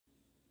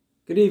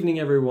Good evening,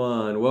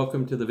 everyone.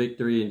 Welcome to the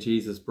Victory in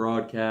Jesus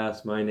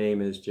broadcast. My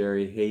name is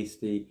Jerry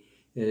Hasty.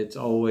 It's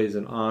always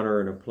an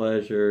honor and a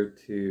pleasure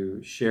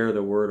to share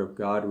the Word of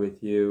God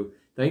with you.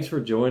 Thanks for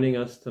joining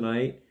us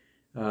tonight.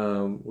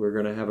 We're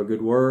going to have a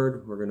good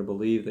word. We're going to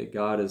believe that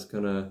God is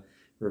going to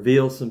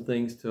reveal some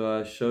things to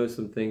us, show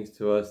some things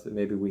to us that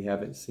maybe we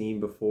haven't seen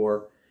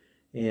before.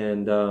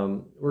 And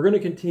we're going to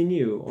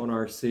continue on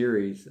our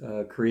series,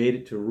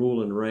 Created to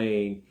Rule and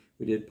Reign.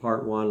 We did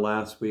part 1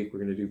 last week. We're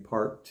going to do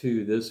part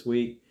 2 this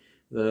week.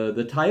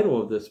 The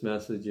title of this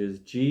message is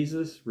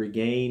Jesus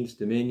Regains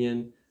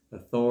Dominion,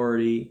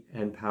 Authority,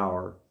 and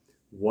Power.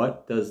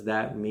 What does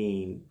that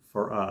mean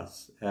for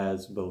us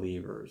as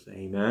believers?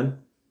 Amen.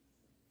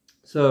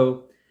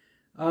 So,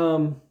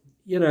 the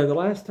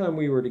last time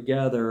we were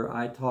together,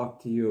 I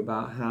talked to you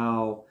about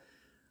how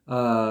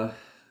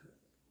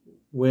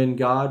when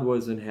God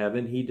was in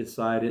heaven, he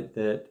decided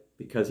that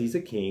because he's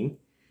a king,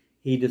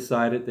 he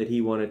decided that he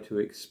wanted to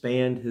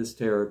expand his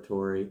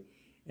territory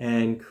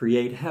and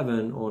create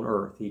heaven on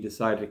earth. He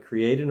decided to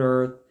create an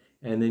earth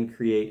and then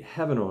create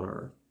heaven on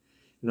earth.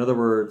 In other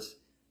words,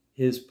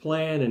 his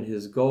plan and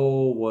his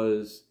goal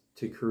was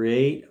to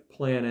create a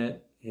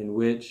planet in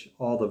which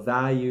all the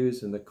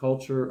values and the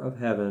culture of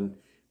heaven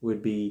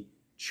would be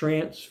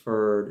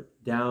transferred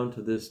down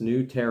to this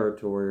new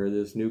territory or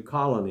this new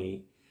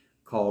colony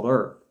called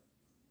earth.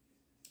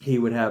 He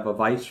would have a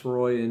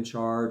viceroy in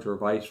charge or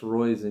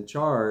viceroys in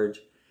charge,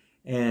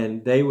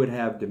 and they would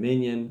have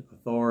dominion,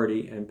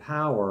 authority, and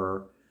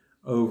power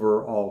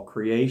over all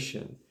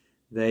creation.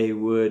 They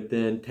would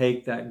then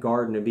take that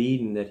Garden of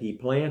Eden that he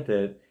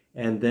planted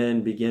and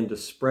then begin to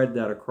spread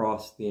that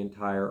across the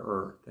entire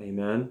earth.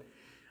 Amen.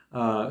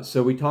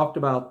 So we talked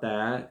about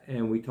that,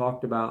 and we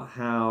talked about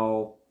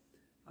how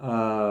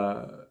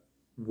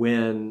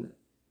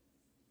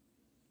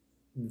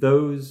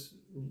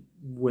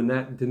when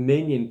that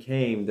dominion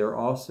came, there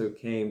also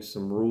came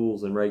some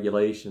rules and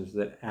regulations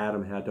that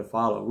Adam had to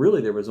follow.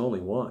 Really, there was only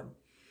one.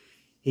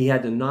 He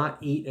had to not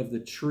eat of the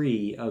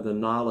tree of the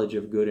knowledge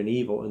of good and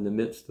evil in the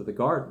midst of the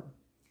garden.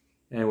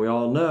 And we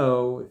all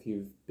know, if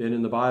you've been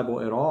in the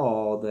Bible at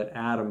all, that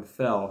Adam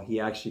fell.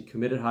 He actually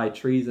committed high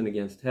treason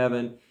against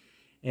heaven.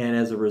 And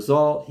as a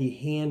result, he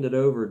handed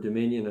over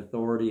dominion,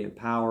 authority, and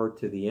power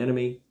to the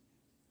enemy.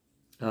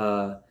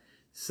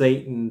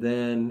 Satan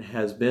then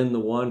has been the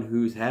one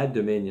who's had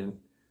dominion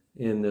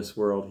in this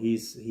world.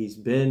 He's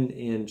been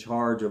in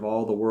charge of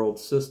all the world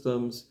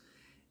systems,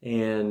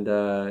 and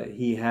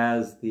he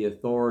has the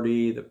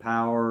authority, the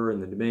power,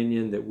 and the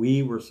dominion that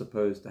we were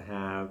supposed to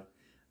have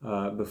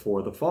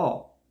before the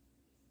fall.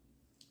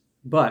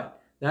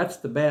 But that's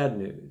the bad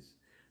news.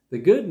 The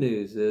good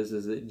news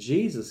is that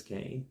Jesus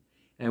came,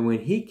 and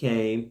when he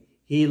came,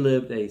 he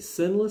lived a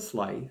sinless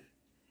life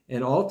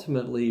and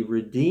ultimately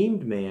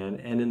redeemed man,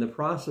 and in the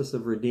process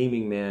of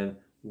redeeming man,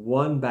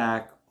 won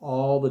back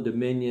all the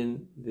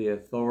dominion, the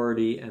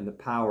authority, and the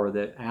power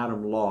that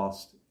Adam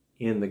lost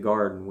in the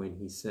garden when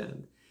he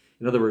sinned.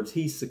 In other words,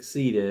 he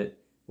succeeded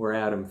where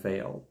Adam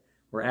failed.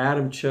 Where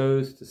Adam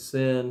chose to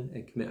sin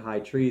and commit high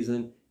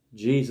treason,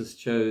 Jesus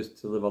chose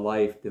to live a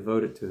life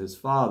devoted to his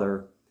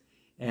Father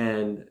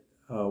and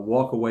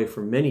walk away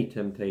from many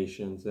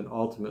temptations and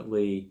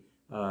ultimately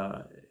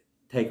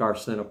take our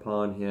sin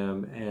upon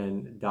him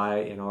and die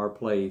in our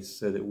place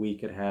so that we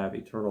could have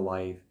eternal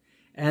life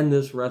and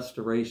this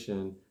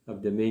restoration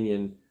of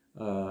dominion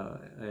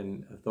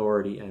and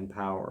authority and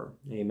power.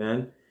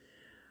 Amen.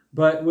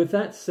 But with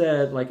that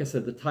said, like I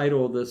said, the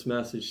title of this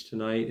message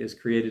tonight is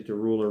Created to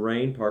Rule and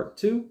Reign, Part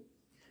 2.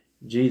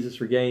 Jesus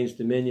regains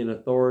dominion,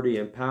 authority,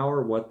 and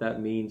power, what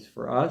that means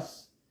for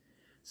us.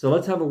 So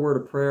let's have a word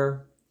of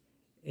prayer,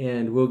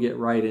 and we'll get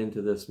right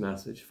into this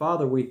message.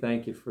 Father, we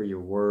thank you for your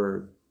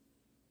word.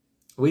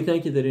 We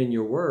thank you that in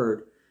your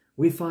word,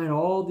 we find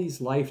all these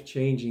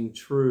life-changing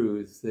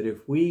truths that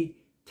if we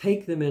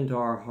take them into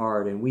our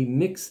heart and we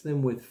mix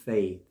them with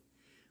faith,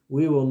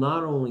 we will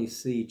not only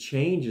see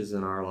changes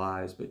in our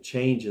lives, but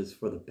changes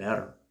for the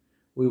better.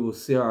 We will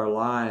see our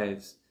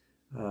lives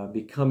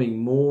becoming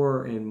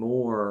more and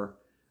more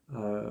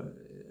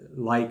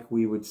like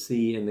we would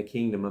see in the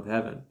kingdom of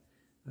heaven,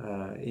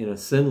 in a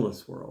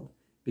sinless world,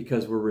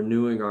 because we're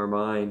renewing our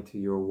mind to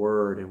your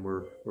word and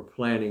we're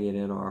planting it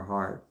in our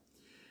heart.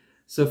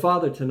 So,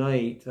 Father,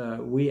 tonight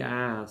we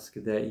ask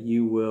that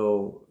you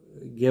will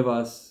give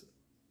us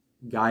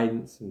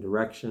guidance and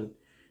direction,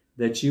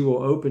 that you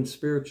will open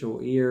spiritual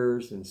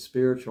ears and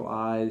spiritual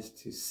eyes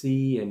to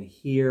see and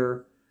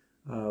hear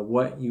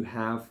what you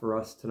have for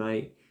us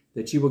tonight,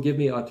 that you will give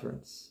me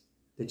utterance,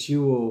 that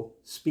you will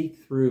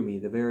speak through me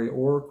the very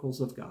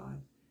oracles of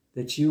God,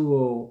 that you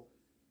will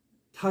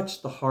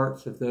touch the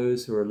hearts of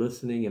those who are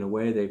listening in a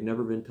way they've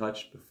never been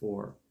touched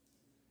before.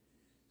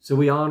 So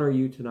we honor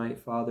you tonight,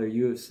 Father.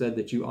 You have said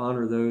that you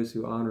honor those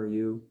who honor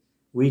you.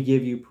 We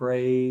give you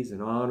praise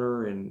and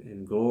honor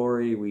and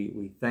glory.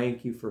 We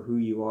thank you for who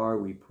you are.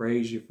 We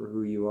praise you for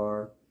who you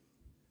are.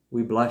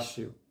 We bless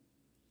you.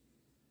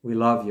 We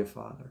love you,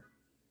 Father.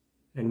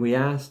 And we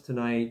ask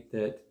tonight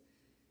that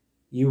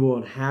you will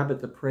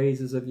inhabit the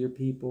praises of your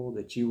people,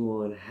 that you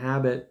will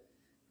inhabit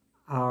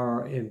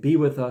and be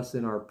with us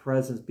in our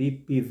presence.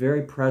 Be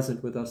very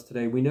present with us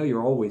today. We know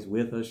you're always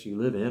with us. You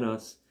live in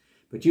us.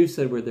 But you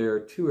said where there are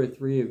 2 or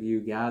 3 of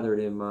you gathered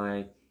in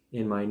my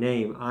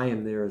name, I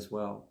am there as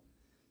well.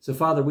 So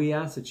Father, we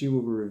ask that you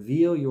will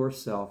reveal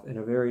yourself in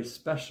a very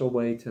special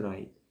way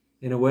tonight,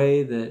 in a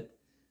way that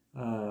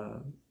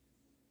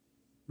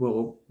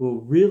will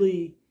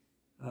really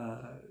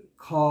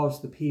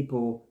cause the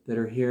people that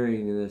are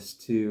hearing this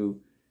to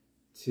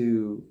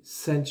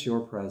sense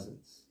your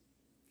presence.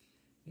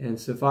 And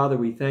so, Father,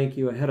 we thank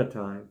you ahead of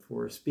time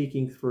for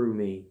speaking through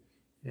me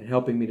and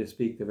helping me to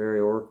speak the very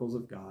oracles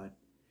of God.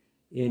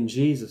 In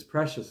Jesus'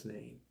 precious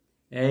name,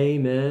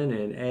 amen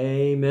and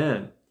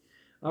amen.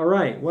 All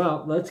right,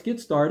 well, let's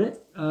get started.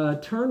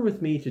 Turn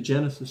with me to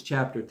Genesis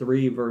chapter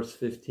 3, verse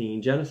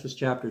 15. Genesis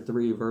chapter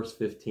 3, verse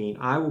 15.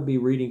 I will be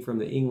reading from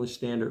the English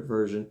Standard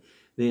Version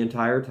the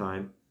entire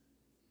time.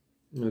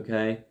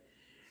 Okay?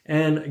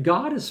 And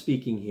God is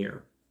speaking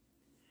here.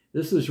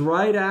 This is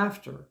right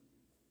after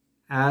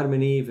Adam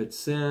and Eve had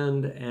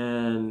sinned,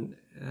 and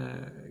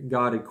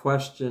God had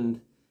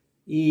questioned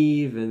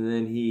Eve, and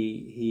then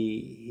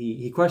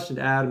he questioned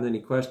Adam, then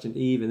he questioned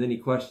Eve, and then he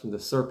questioned the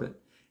serpent.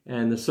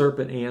 And the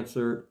serpent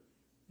answered,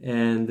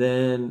 and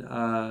then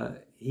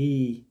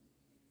he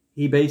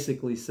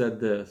basically said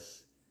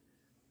this: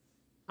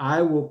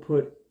 I will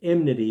put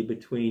enmity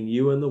between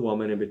you and the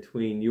woman, and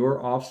between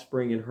your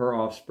offspring and her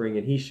offspring,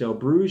 and he shall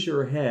bruise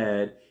your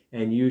head,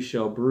 and you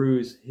shall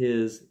bruise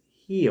his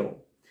heel.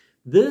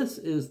 This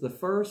is the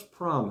first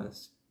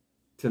promise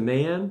to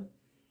man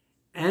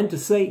and to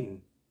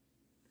Satan,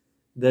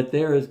 that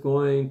there is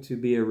going to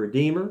be a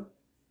Redeemer,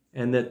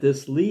 and that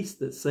this lease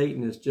that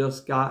Satan has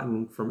just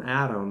gotten from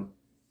Adam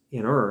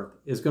in earth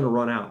is going to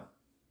run out.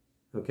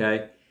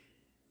 Okay?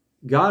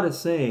 God is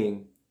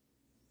saying,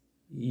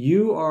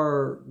 you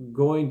are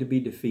going to be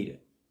defeated.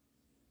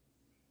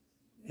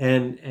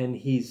 And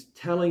he's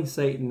telling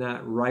Satan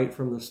that right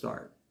from the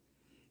start.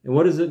 And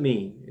what does it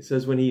mean? It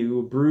says when he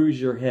will bruise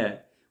your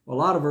head. Well, a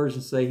lot of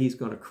versions say he's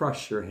going to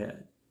crush your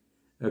head.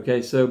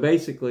 Okay, so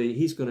basically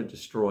he's going to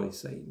destroy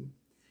Satan.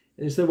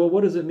 And you say, well,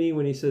 what does it mean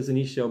when he says, and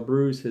he shall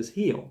bruise his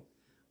heel?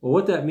 Well,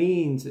 what that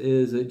means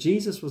is that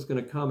Jesus was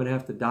going to come and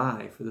have to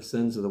die for the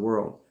sins of the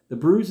world. The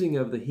bruising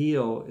of the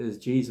heel is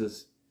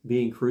Jesus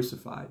being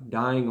crucified,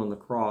 dying on the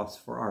cross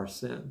for our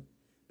sin.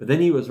 But then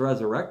he was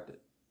resurrected.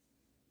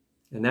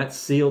 And that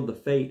sealed the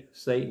fate of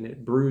Satan.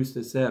 It bruised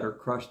his head or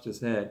crushed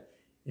his head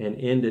and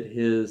ended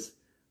his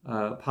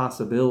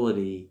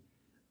possibility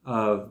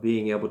of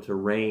being able to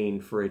reign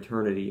for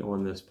eternity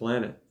on this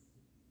planet.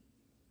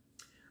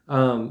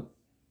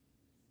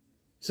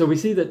 So we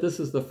see that this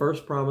is the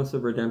first promise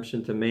of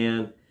redemption to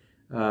man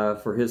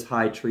for his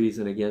high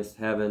treason against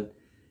heaven.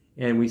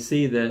 And we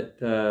see that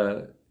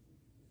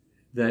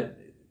that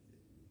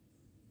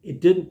it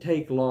didn't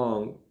take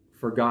long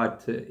for God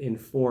to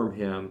inform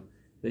him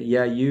that,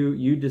 yeah,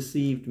 you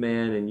deceived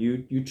man, and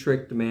you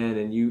tricked man,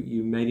 and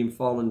you made him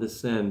fall into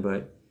sin,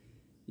 but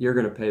you're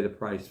going to pay the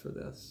price for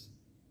this.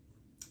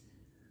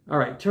 All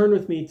right, turn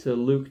with me to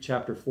Luke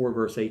chapter 4,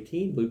 verse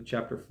 18. Luke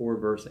chapter 4,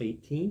 verse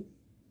 18.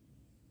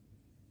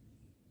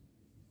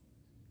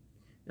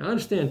 Now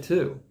understand,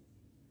 too,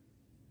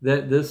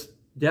 that this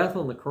death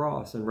on the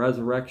cross and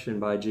resurrection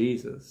by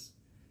Jesus,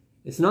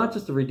 it's not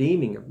just the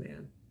redeeming of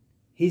man.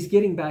 He's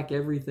getting back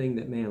everything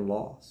that man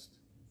lost.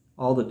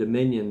 All the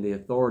dominion, the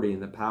authority,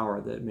 and the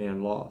power that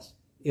man lost.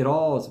 It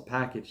all is a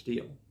package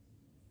deal.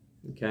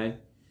 Okay?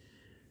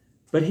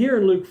 But here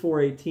in Luke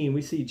 4:18,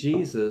 we see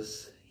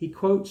Jesus, he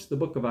quotes the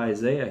book of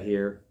Isaiah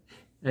here,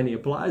 and he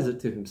applies it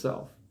to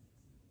himself.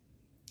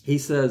 He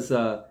says,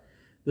 the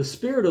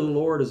Spirit of the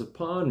Lord is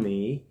upon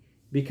me,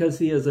 because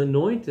he has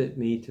anointed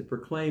me to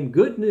proclaim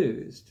good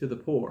news to the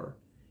poor.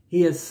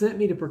 He has sent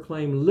me to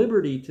proclaim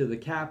liberty to the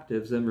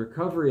captives and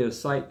recovery of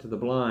sight to the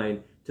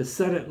blind, to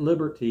set at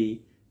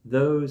liberty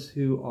those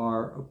who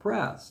are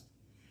oppressed.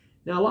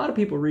 Now, a lot of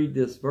people read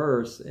this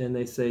verse and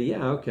they say,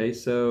 yeah, okay,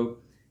 so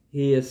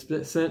he has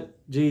sent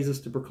Jesus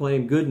to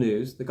proclaim good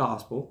news, the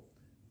gospel,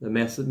 the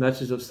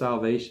message of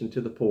salvation to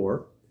the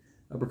poor,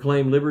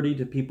 proclaim liberty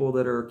to people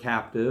that are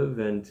captive,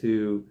 and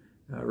to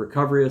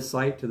recovery of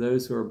sight to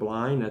those who are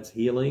blind, that's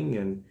healing,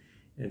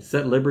 and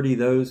set liberty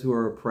those who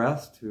are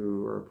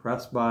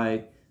oppressed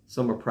by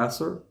some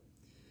oppressor.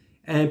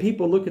 And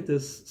people look at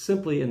this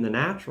simply in the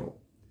natural.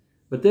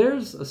 But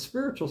there's a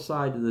spiritual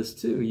side to this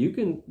too. You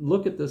can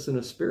look at this in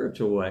a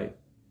spiritual way.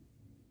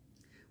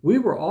 We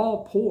were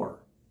all poor.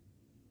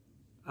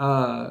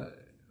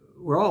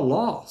 We're all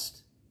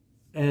lost.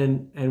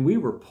 And we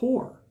were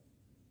poor.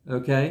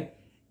 Okay?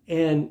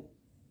 And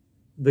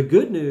the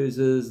good news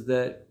is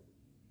that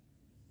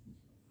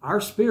our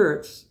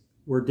spirits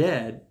were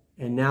dead,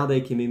 and now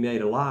they can be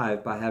made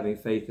alive by having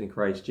faith in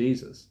Christ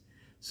Jesus.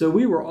 So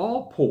we were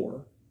all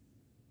poor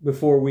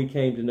before we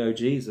came to know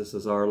Jesus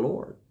as our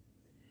Lord.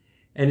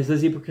 And it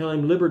says he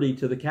proclaimed liberty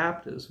to the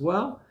captives.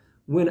 Well,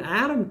 when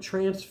Adam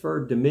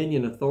transferred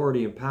dominion,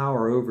 authority, and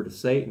power over to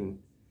Satan,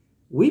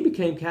 we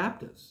became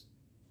captives.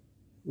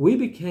 We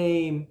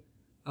became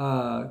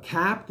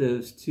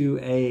captives to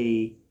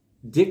a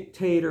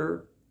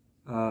dictator,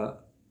 a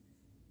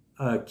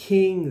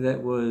king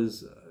that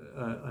was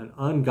an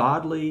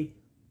ungodly,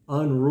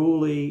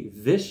 unruly,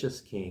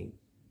 vicious king.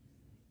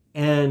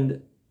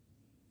 And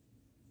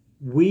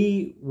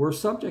we were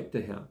subject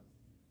to him.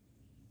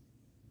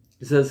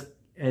 It says,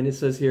 and it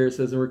says here, it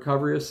says, in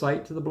recovery of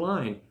sight to the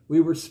blind.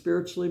 We were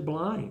spiritually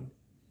blind.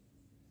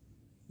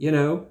 You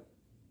know,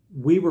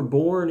 we were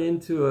born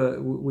into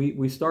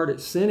we started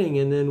sinning,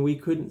 and then we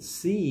couldn't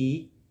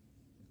see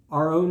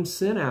our own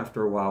sin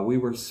after a while. We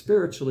were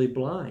spiritually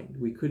blind.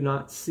 We could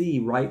not see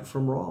right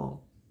from wrong.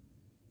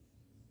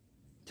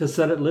 To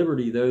set at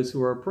liberty those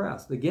who are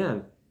oppressed.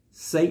 Again,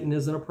 Satan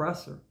is an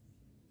oppressor.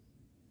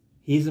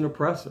 He's an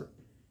oppressor.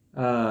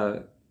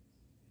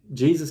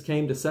 Jesus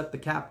came to set the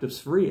captives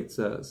free, it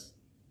says.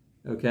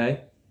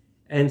 Okay?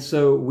 And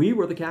so we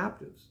were the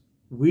captives.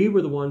 We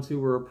were the ones who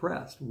were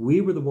oppressed.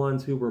 We were the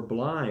ones who were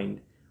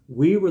blind.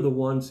 We were the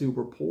ones who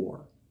were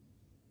poor.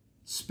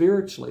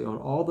 Spiritually, on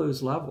all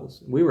those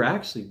levels. We were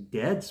actually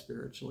dead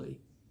spiritually.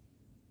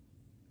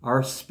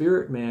 Our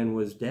spirit man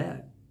was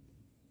dead.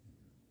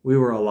 We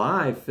were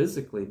alive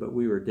physically, but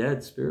we were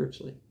dead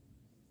spiritually.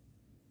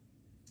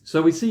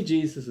 So we see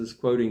Jesus is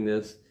quoting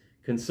this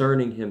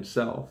concerning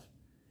himself.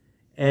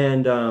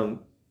 And,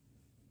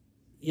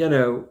 you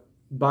know,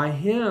 by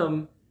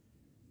him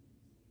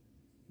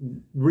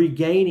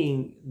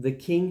regaining the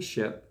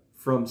kingship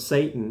from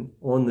Satan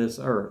on this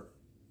earth,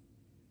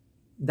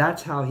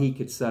 that's how he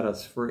could set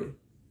us free.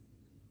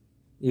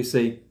 You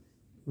see,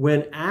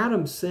 when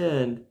Adam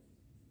sinned,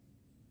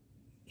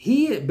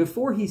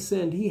 before he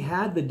sinned, he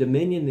had the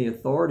dominion, the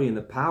authority, and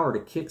the power to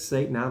kick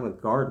Satan out of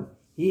the garden.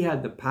 He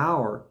had the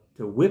power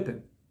to whip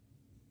him.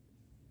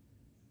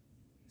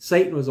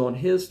 Satan was on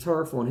his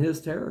turf, on his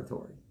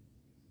territory.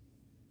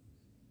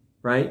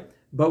 Right?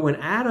 But when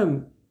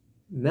Adam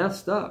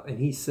messed up and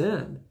he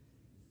sinned,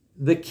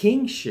 the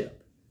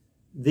kingship,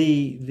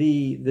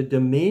 the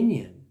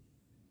dominion,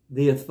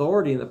 the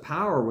authority and the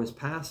power was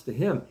passed to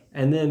him.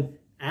 And then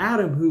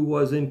Adam, who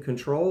was in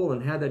control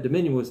and had that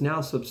dominion, was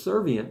now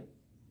subservient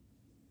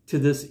to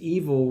this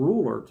evil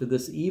ruler, to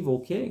this evil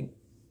king.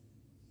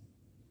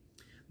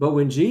 But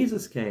when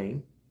Jesus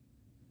came,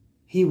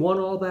 he won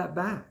all that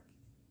back.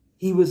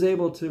 He was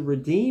able to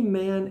redeem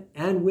man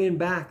and win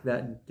back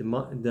that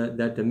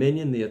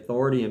dominion, the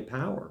authority, and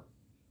power.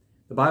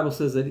 The Bible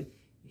says that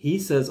he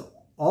says,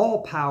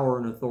 all power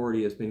and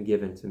authority has been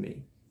given to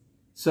me.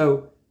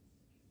 So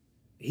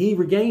he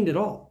regained it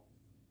all.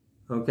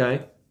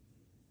 Okay?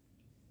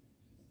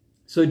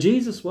 So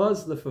Jesus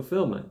was the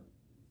fulfillment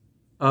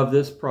of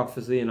this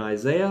prophecy in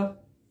Isaiah.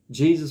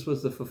 Jesus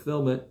was the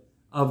fulfillment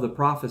of the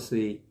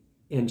prophecy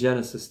in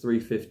Genesis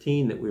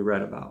 3:15 that we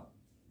read about.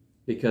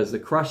 Because the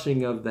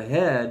crushing of the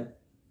head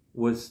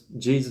was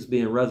Jesus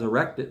being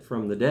resurrected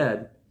from the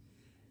dead.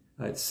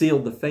 It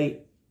sealed the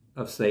fate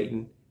of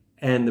Satan.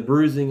 And the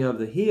bruising of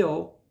the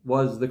heel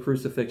was the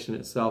crucifixion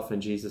itself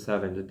and Jesus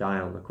having to die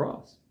on the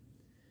cross.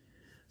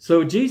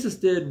 So Jesus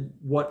did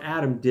what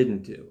Adam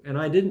didn't do. And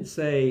I didn't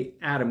say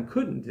Adam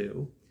couldn't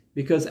do,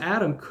 because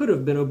Adam could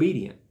have been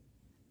obedient.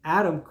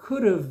 Adam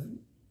could have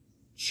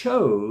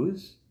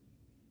chose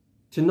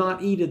to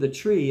not eat of the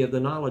tree of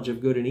the knowledge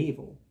of good and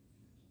evil.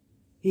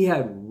 He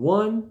had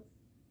one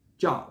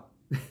job,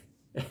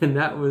 and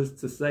that was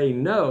to say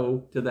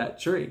no to that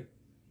tree.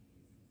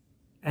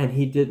 And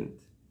he didn't.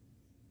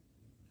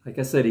 Like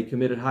I said, he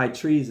committed high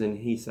treason.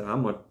 He said,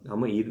 I'm going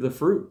to eat of the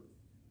fruit.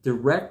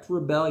 Direct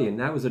rebellion.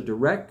 That was a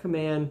direct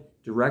command,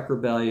 direct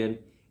rebellion.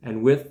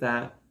 And with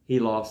that, he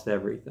lost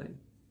everything.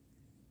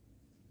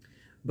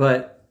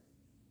 But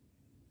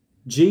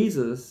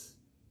Jesus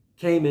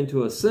came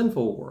into a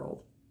sinful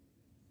world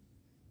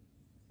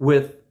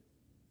with,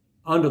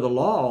 under the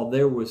law,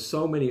 there was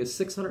so many as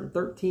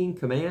 613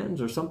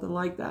 commands or something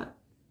like that.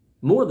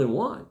 More than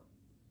one.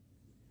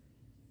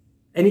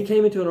 And he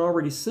came into an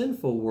already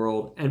sinful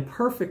world and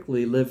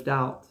perfectly lived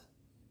out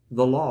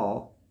the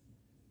law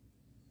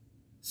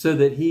so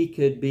that he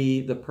could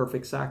be the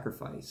perfect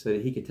sacrifice, so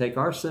that he could take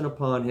our sin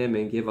upon him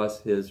and give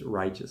us his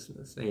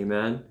righteousness.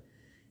 Amen?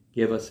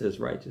 Give us his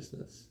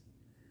righteousness.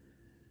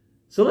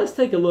 So let's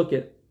take a look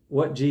at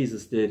what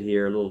Jesus did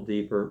here a little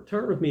deeper.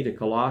 Turn with me to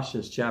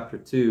Colossians chapter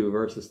 2,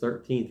 verses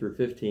 13 through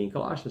 15.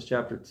 Colossians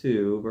chapter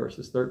 2,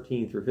 verses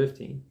 13 through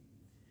 15.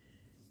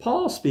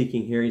 Paul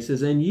speaking here, he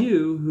says, and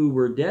you who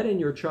were dead in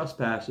your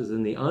trespasses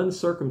and the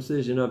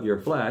uncircumcision of your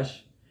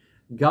flesh,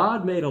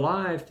 God made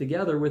alive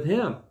together with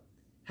him,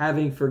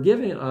 having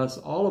forgiven us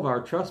all of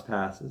our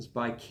trespasses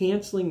by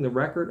canceling the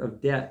record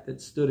of debt that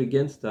stood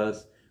against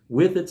us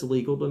with its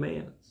legal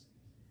demands.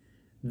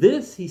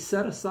 This he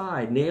set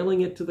aside,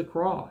 nailing it to the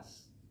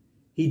cross.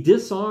 He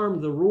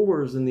disarmed the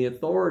rulers and the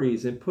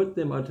authorities and put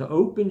them unto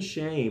open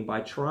shame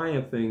by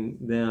triumphing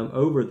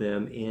over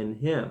them in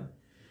him.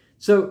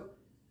 So,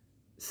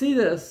 see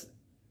this,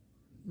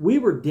 we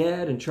were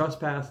dead in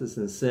trespasses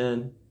and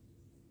sin,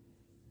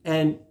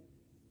 and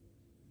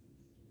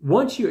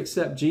once you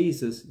accept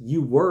Jesus,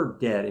 you were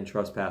dead in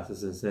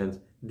trespasses and sins,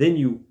 then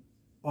you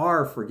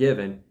are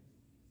forgiven,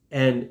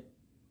 and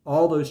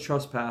all those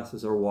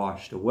trespasses are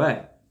washed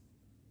away.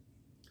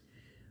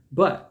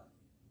 But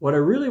what I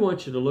really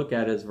want you to look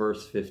at is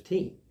verse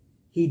 15.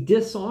 He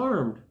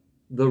disarmed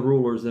the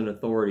rulers and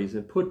authorities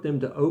and put them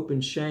to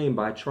open shame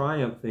by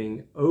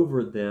triumphing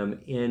over them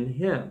in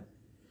him.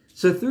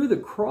 So through the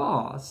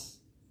cross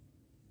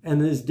and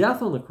his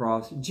death on the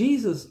cross,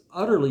 Jesus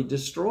utterly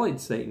destroyed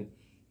Satan.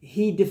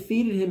 He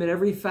defeated him in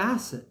every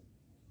facet.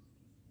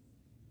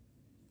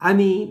 I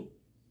mean,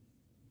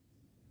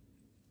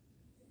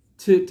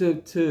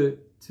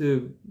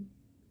 to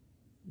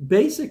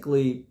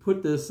basically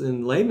put this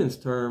in layman's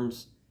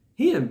terms,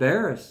 he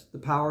embarrassed the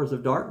powers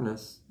of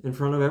darkness in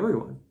front of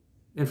everyone,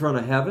 in front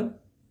of heaven,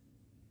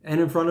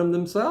 and in front of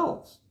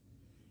themselves.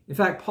 In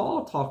fact,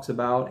 Paul talks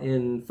about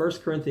in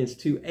 1 Corinthians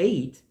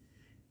 2:8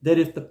 that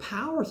if the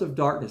powers of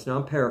darkness, now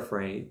I'm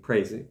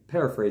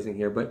paraphrasing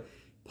here, but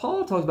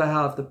Paul talks about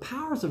how if the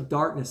powers of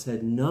darkness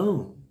had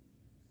known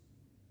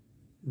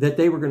that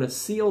they were going to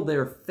seal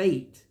their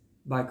fate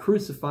by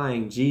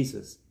crucifying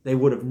Jesus, they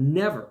would have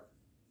never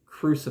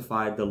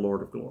crucified the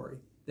Lord of glory.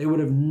 They would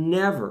have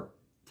never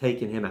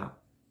taken him out.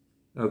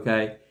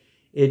 Okay?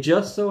 It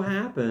just so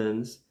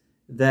happens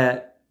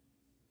that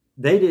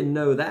they didn't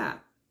know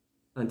that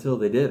until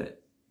they did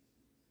it.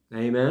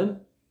 Amen?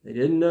 They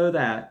didn't know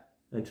that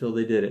until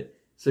they did it.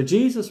 So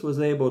Jesus was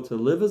able to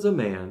live as a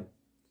man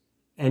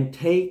and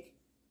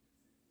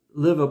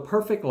live a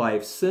perfect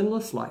life,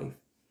 sinless life,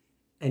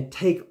 and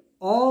take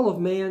all of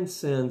man's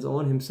sins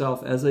on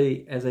himself as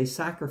a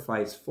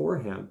sacrifice for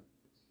him.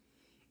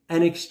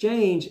 And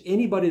exchange,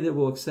 anybody that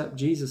will accept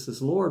Jesus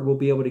as Lord will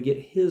be able to get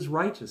his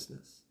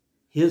righteousness,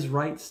 his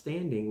right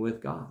standing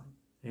with God.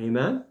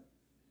 Amen?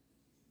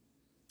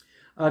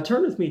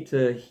 Turn with me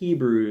to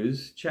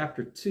Hebrews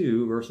chapter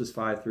 2, verses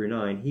 5 through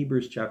 9.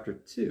 Hebrews chapter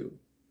 2,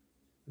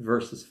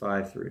 verses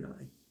 5 through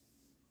 9.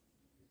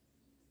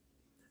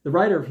 The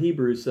writer of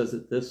Hebrews says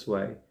it this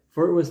way: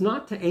 "For it was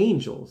not to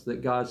angels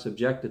that God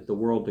subjected the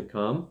world to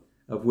come,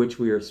 of which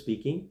we are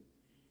speaking.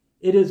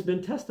 It has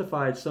been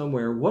testified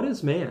somewhere, what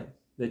is man,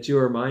 that you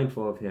are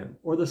mindful of him,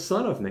 or the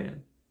son of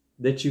man,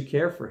 that you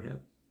care for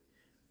him?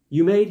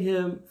 You made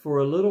him for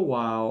a little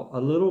while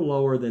a little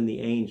lower than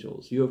the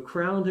angels. You have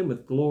crowned him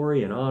with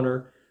glory and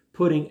honor,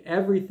 putting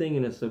everything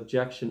in a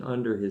subjection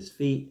under his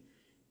feet.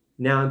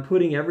 Now in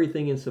putting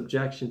everything in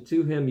subjection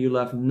to him, you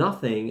left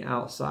nothing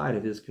outside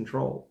of his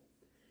control.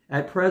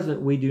 At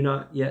present, we do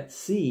not yet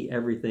see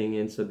everything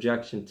in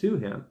subjection to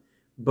him,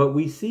 but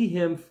we see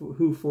him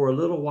who for a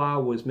little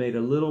while was made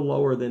a little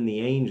lower than the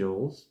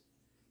angels,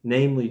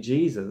 namely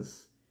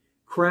Jesus,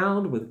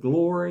 crowned with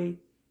glory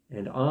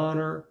and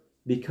honor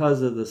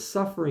because of the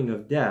suffering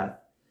of death,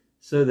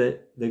 so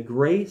that the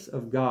grace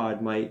of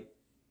God might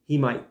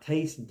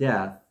taste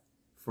death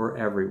for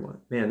everyone."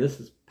 Man, this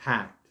is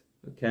packed,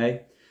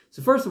 okay?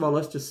 So first of all,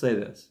 let's just say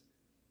this.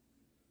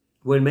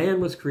 When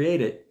man was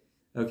created,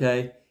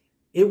 okay,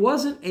 it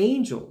wasn't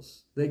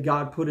angels that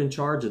God put in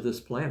charge of this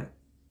planet.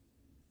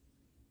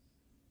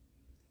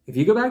 If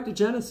you go back to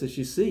Genesis,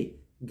 you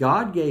see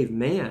God gave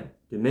man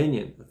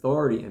dominion,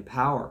 authority, and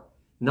power,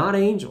 not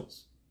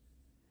angels.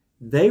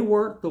 They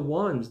weren't the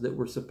ones that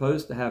were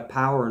supposed to have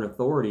power and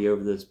authority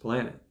over this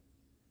planet.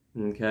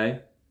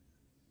 Okay?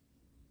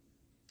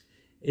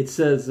 It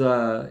says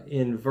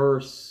in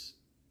verse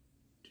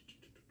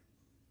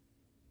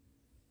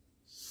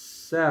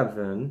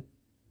 7,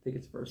 I think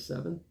it's verse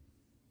 7.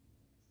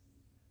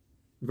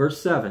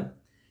 Verse 7.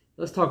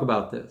 Let's talk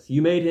about this.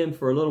 "You made him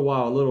for a little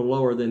while a little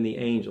lower than the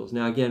angels."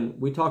 Now again,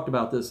 we talked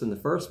about this in the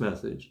first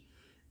message,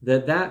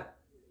 that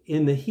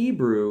in the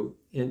Hebrew,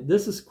 and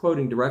this is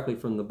quoting directly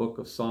from the book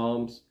of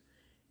Psalms,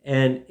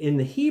 and in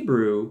the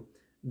Hebrew,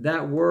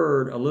 that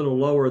word, a little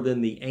lower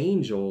than the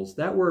angels,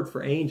 that word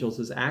for angels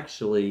is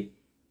actually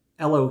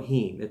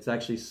Elohim. It's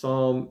actually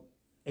Psalm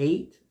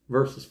 8,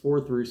 verses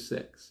 4 through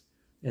 6.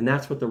 And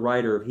that's what the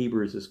writer of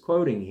Hebrews is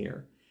quoting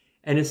here.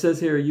 And it says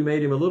here, "You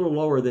made him a little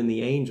lower than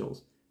the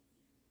angels."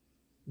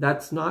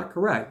 That's not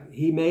correct.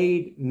 He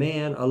made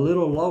man a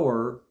little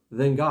lower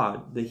than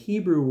God. The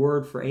Hebrew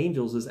word for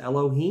angels is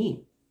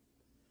Elohim.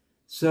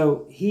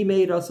 So he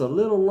made us a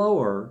little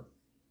lower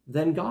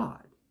than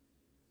God,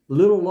 a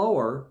little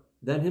lower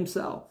than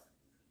himself.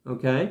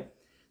 Okay?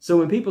 So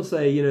when people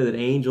say, that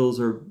angels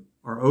are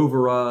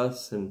over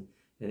us and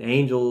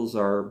angels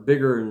are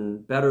bigger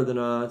and better than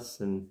us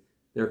and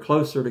they're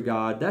closer to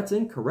God, that's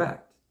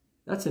incorrect.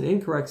 That's an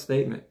incorrect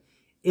statement.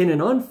 In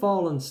an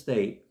unfallen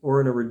state or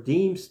in a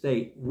redeemed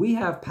state, we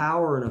have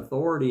power and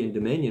authority and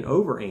dominion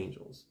over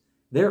angels.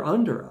 They're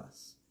under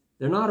us.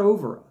 They're not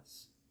over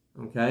us.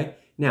 Okay?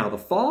 Now, the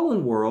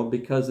fallen world,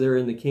 because they're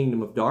in the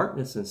kingdom of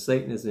darkness and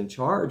Satan is in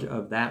charge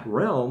of that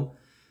realm,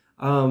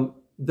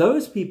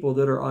 those people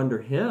that are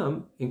under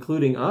him,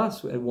 including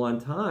us at one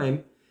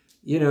time,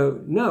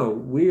 no,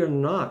 we are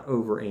not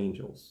over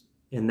angels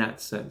in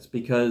that sense,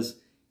 because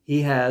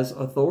he has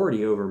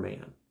authority over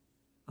man.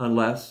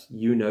 Unless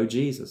you know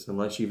Jesus,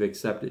 unless you've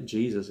accepted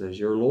Jesus as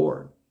your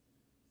Lord.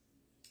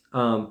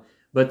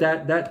 But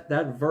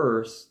that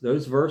verse,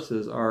 those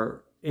verses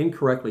are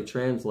incorrectly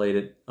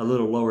translated a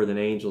little lower than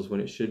angels when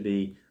it should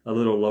be a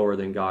little lower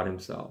than God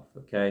himself,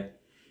 okay?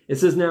 It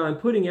says, now in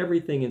putting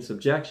everything in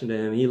subjection to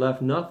him, he left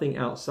nothing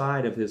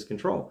outside of his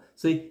control.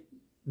 See,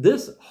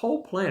 this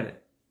whole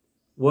planet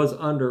was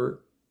under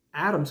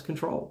Adam's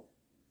control.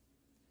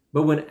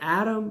 But when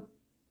Adam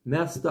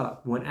messed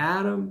up, when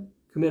Adam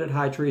committed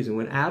high treason,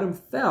 when Adam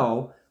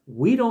fell,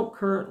 we don't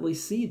currently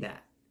see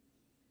that.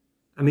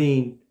 I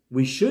mean,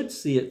 we should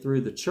see it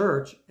through the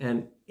church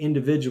and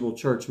individual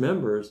church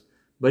members,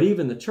 but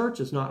even the church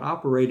is not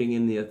operating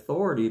in the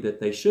authority that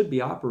they should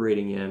be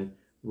operating in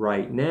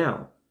right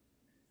now.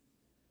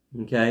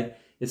 Okay?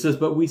 It says,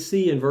 but we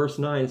see in verse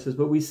 9, it says,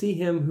 but we see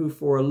him who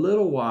for a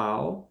little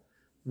while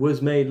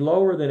was made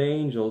lower than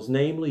angels,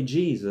 namely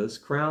Jesus,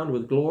 crowned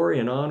with glory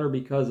and honor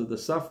because of the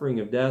suffering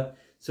of death,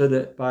 so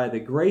that by the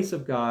grace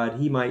of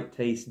God he might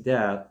taste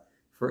death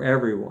for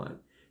everyone.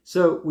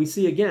 So we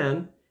see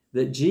again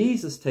that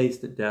Jesus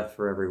tasted death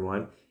for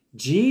everyone.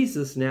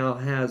 Jesus now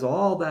has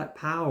all that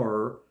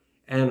power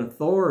and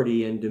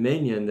authority and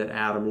dominion that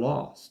Adam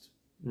lost.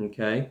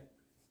 Okay?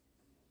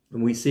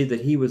 And we see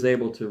that he was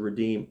able to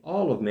redeem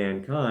all of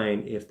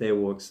mankind if they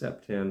will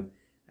accept him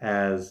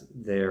as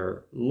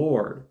their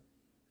Lord.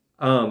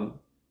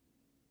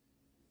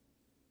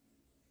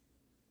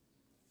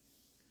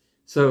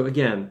 So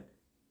again,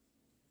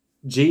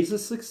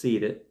 Jesus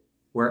succeeded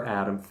where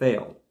Adam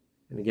failed.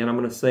 And again, I'm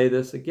going to say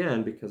this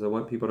again because I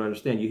want people to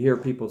understand. You hear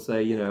people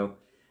say,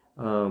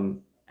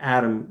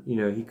 Adam,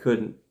 he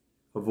couldn't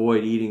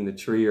avoid eating the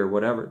tree or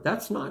whatever.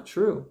 That's not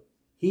true.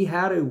 He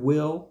had a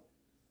will.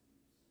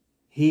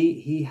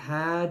 He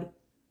had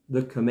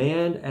the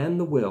command and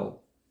the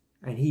will,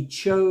 and he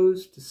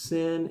chose to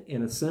sin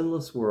in a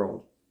sinless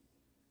world.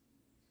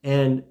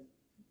 And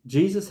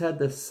Jesus had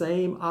the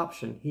same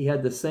option. He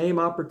had the same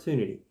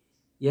opportunity,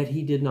 yet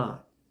he did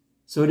not.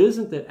 So it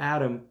isn't that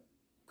Adam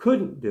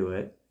couldn't do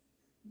it.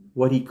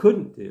 What he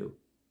couldn't do,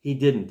 he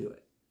didn't do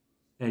it.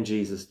 And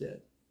Jesus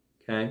did.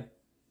 Okay?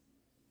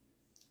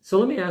 So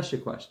let me ask you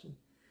a question.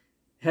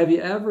 Have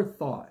you ever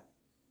thought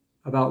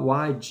about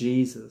why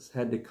Jesus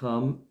had to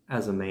come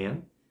as a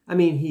man? I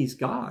mean, he's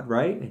God,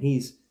 right? And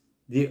he's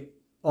the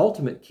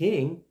ultimate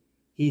king.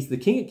 He's the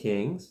King of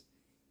Kings.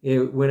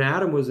 When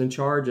Adam was in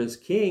charge as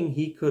king,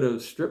 he could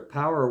have stripped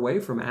power away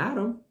from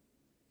Adam.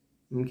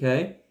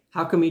 Okay?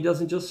 How come he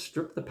doesn't just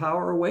strip the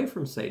power away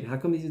from Satan? How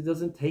come he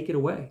doesn't take it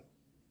away?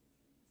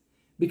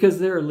 Because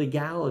there are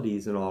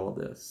legalities in all of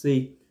this.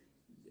 See,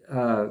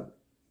 God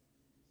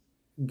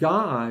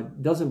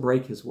doesn't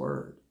break his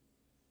word.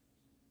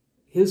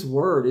 His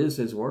word is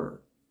his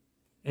word.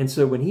 And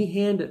so when he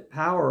handed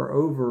power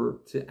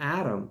over to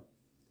Adam,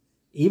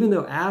 even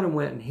though Adam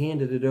went and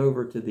handed it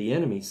over to the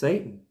enemy,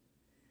 Satan,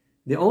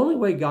 the only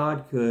way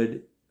God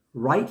could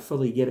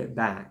rightfully get it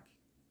back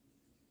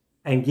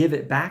and give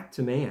it back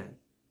to man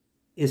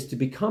is to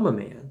become a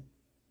man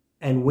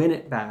and win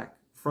it back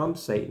from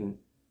Satan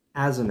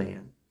as a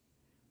man.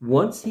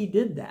 Once he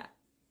did that,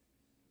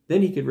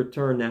 then he could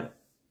return that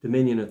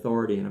dominion,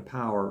 authority, and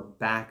power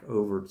back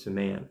over to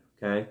man.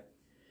 Okay?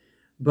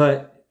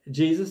 But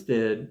Jesus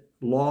did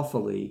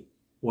lawfully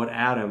what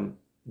Adam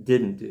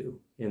didn't do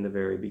in the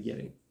very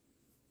beginning.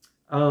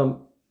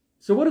 So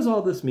what does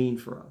all this mean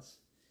for us?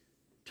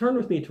 Turn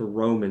with me to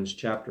Romans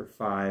chapter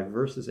 5,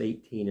 verses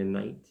 18 and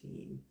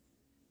 19.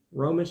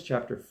 Romans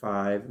chapter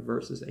 5,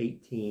 verses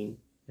 18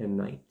 and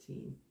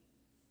 19.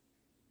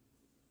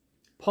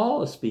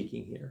 Paul is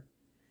speaking here.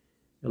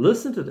 Now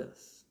listen to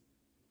this.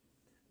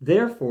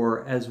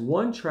 Therefore, as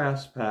one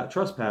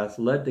trespass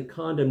led to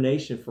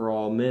condemnation for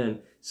all men,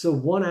 so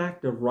one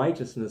act of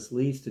righteousness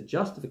leads to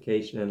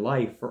justification and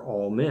life for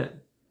all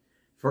men.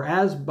 For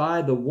as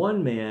by the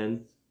one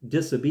man's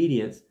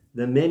disobedience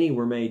the many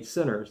were made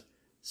sinners,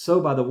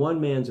 so by the one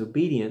man's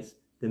obedience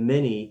the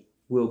many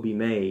will be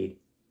made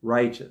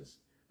righteous.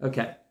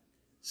 Okay,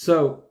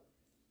 so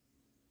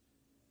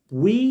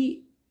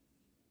we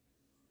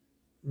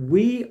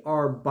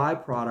are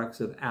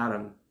byproducts of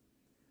Adam.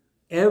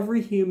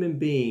 Every human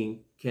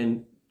being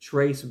can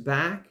trace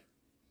back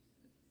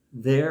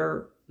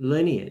their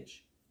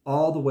lineage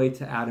all the way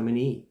to Adam and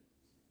Eve.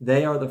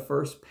 They are the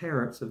first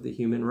parents of the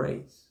human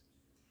race.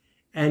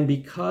 And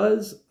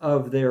because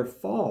of their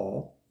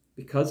fall,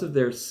 because of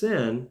their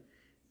sin,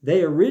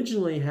 they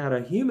originally had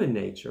a human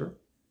nature,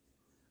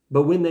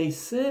 but when they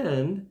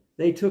sinned,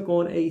 they took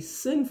on a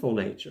sinful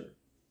nature.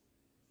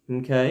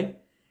 Okay?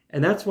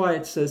 And that's why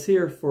it says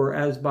here, for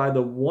as by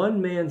the one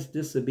man's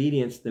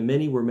disobedience, the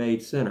many were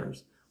made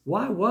sinners.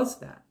 Why was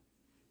that?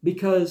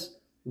 Because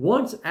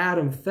once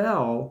Adam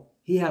fell,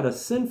 he had a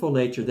sinful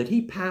nature that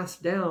he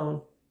passed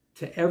down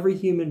to every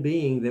human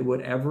being that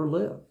would ever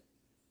live.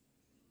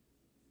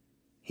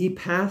 He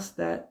passed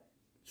that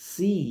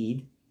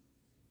seed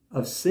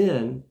of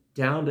sin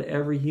down to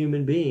every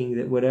human being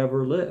that would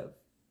ever live.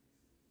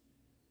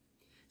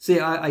 See,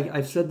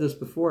 I've said this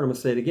before, and I'm going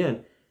to say it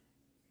again.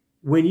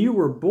 When you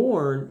were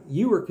born,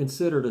 you were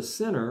considered a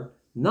sinner,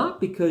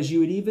 not because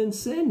you had even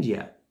sinned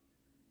yet,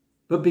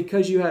 but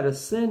because you had a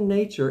sin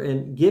nature,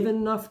 and given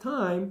enough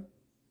time,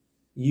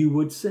 you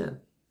would sin.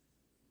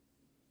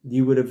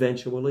 You would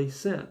eventually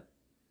sin.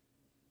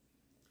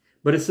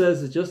 But it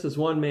says that just as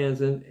one man's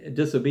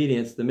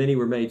disobedience, the many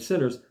were made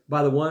sinners,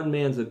 by the one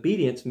man's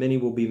obedience, many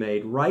will be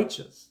made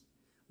righteous.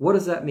 What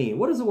does that mean?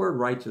 What does the word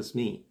righteous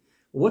mean?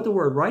 What the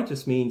word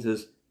righteous means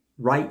is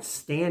right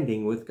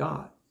standing with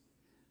God.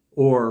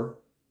 Or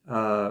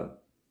a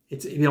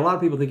lot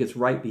of people think it's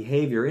right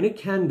behavior, and it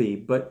can be,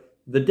 but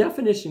the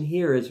definition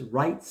here is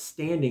right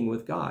standing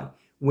with God.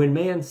 When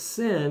man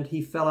sinned,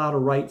 he fell out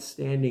of right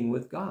standing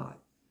with God.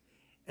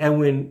 And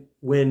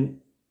when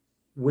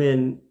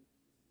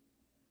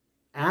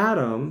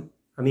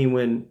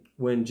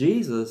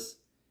Jesus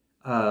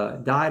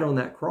died on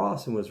that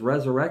cross and was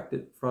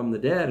resurrected from the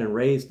dead and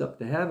raised up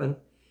to heaven,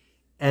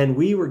 and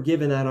we were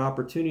given that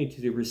opportunity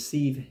to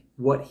receive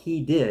what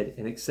he did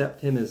and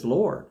accept him as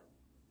Lord,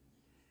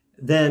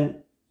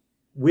 then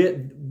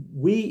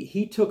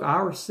he took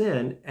our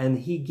sin and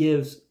he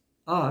gives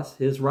us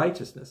his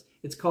righteousness.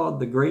 It's called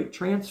the great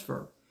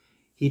transfer.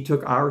 He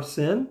took our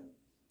sin,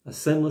 a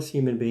sinless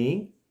human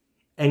being,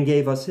 and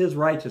gave us his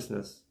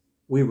righteousness.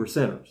 We were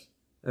sinners.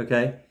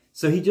 Okay?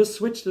 So he just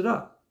switched it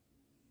up.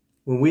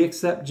 When we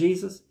accept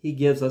Jesus, he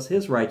gives us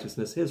his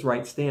righteousness, his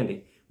right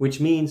standing, which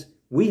means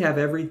we have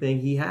everything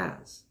he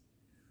has.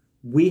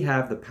 We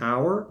have the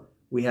power,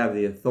 we have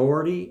the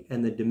authority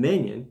and the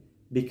dominion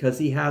because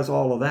he has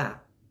all of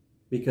that,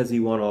 because he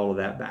won all of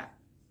that back.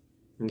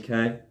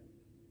 Okay?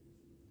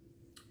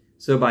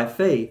 So by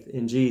faith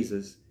in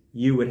Jesus,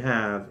 you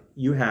have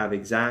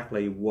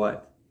exactly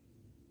what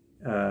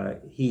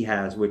he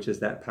has, which is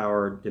that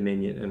power,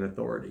 dominion, and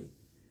authority.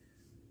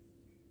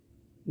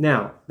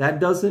 Now, that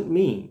doesn't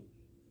mean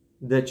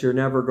that you're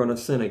never going to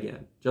sin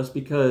again. Just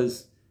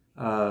because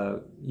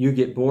you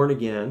get born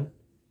again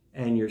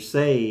and you're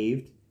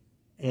saved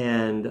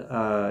and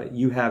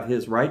you have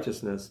his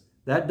righteousness,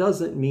 that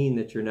doesn't mean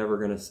that you're never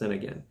going to sin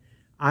again.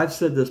 I've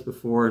said this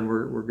before, and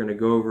we're going to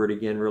go over it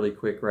again really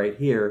quick right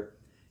here.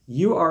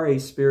 You are a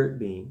spirit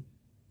being.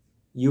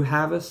 You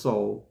have a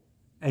soul,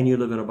 and you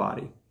live in a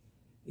body.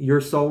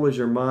 Your soul is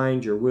your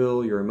mind, your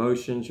will, your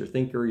emotions, your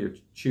thinker, your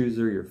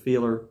chooser, your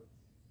feeler.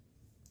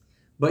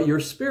 But your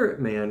spirit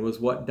man was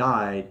what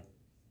died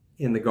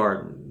in the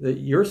garden.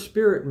 Your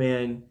spirit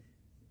man,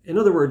 in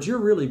other words, you're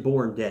really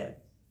born dead.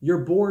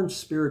 You're born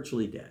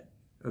spiritually dead,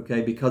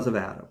 okay, because of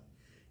Adam.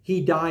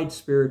 He died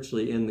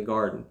spiritually in the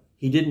garden.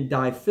 He didn't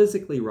die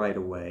physically right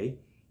away.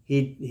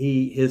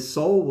 His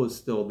soul was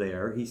still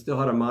there. He still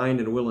had a mind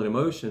and a will and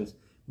emotions,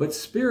 but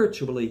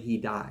spiritually he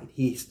died.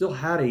 He still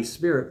had a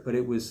spirit, but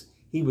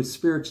he was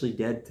spiritually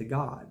dead to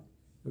God,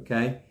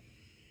 okay?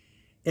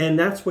 And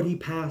that's what he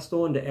passed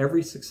on to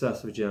every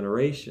successive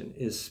generation,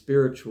 is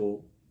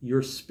spiritual.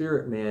 Your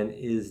spirit man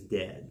is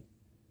dead.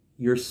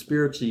 You're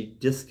spiritually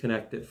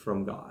disconnected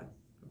from God,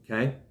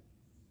 okay?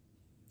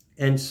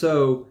 And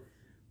so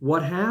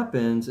what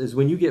happens is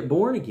when you get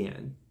born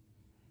again,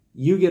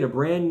 you get a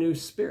brand new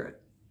spirit.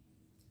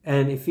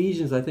 And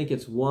Ephesians, I think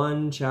it's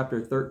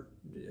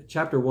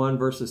chapter 1,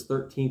 verses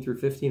 13 through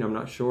 15, I'm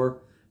not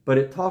sure, but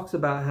it talks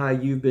about how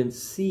you've been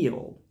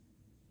sealed.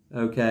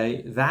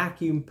 Okay,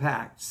 vacuum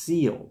packed,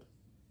 sealed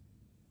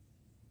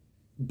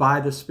by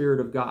the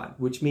Spirit of God,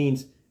 which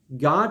means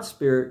God's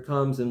Spirit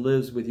comes and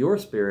lives with your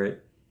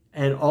spirit,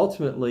 and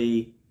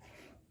ultimately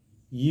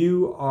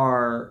you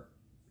are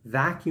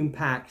vacuum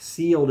packed,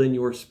 sealed in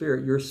your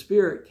spirit. Your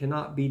spirit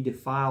cannot be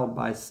defiled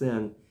by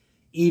sin,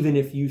 even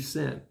if you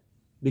sin,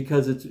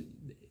 because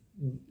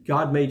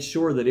God made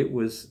sure that it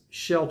was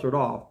sheltered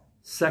off,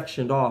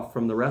 sectioned off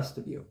from the rest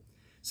of you.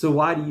 So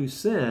why do you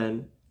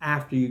sin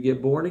after you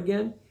get born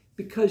again?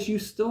 Because you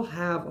still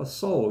have a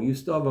soul. You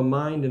still have a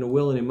mind and a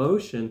will and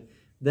emotion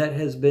that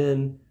has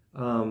been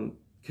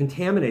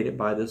contaminated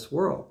by this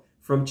world.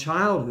 From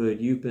childhood,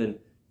 you've been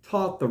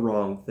taught the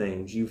wrong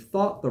things. You've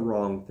thought the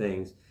wrong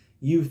things.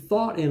 You've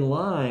thought in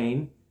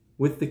line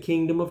with the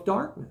kingdom of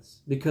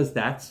darkness, because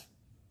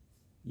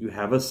you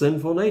have a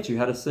sinful nature. You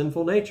had a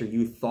sinful nature.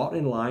 You thought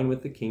in line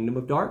with the kingdom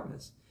of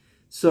darkness.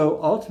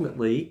 So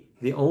ultimately,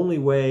 the only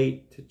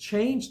way to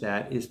change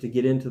that is to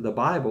get into the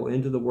Bible,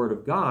 into the Word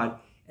of God,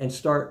 and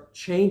start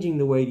changing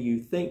the way you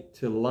think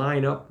to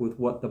line up with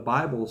what the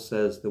Bible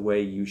says the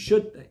way you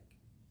should think,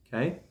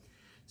 okay?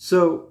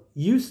 So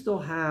you still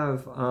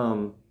have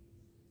an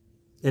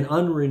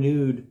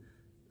unrenewed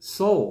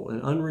soul,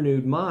 an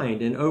unrenewed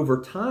mind, and over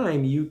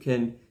time you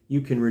can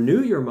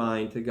renew your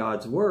mind to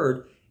God's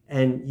Word,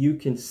 and you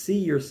can see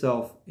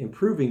yourself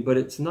improving, but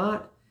it's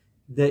not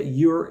that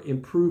you're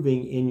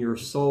improving in your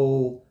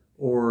soul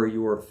or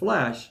your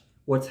flesh.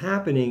 What's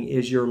happening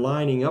is you're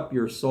lining up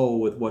your soul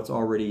with what's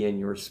already in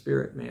your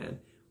spirit, man.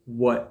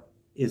 What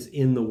is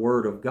in the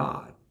Word of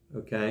God,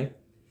 okay?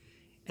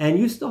 And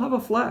you still have a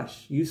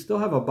flesh. You still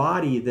have a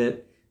body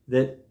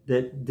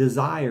that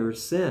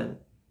desires sin.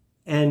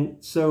 And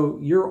so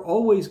you're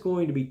always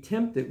going to be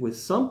tempted with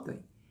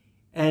something.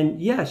 And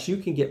yes, you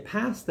can get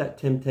past that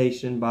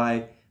temptation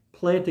by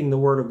planting the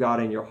Word of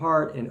God in your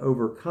heart and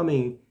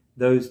overcoming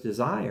those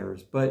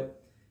desires.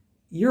 But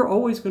you're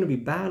always going to be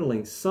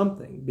battling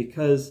something,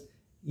 because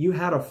you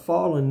had a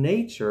fallen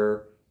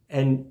nature,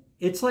 and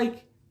it's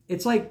like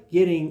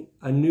getting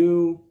a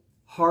new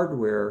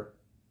hardware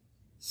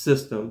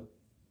system,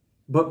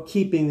 but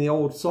keeping the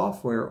old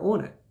software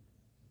on it,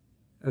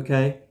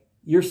 okay,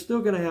 you're still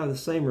going to have the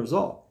same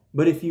result.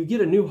 But if you get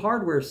a new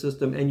hardware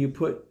system and you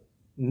put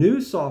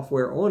new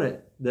software on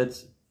it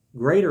that's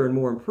greater and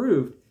more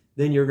improved,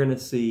 then you're going to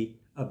see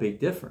a big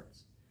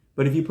difference.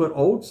 But if you put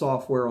old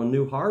software on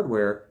new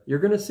hardware, you're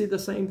going to see the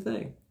same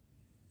thing.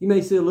 You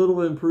may see a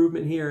little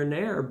improvement here and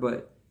there,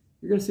 but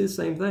you're going to see the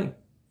same thing,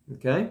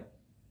 okay?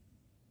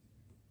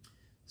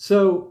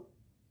 So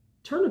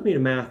turn with me to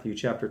Matthew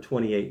chapter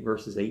 28,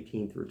 verses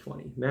 18 through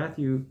 20.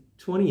 Matthew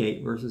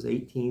 28, verses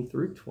 18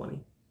 through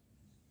 20.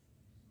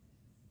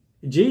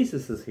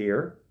 Jesus is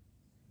here.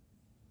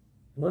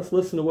 Let's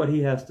listen to what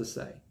he has to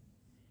say.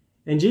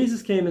 And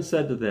Jesus came and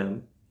said to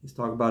them, he's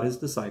talking about his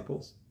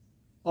disciples,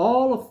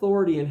 all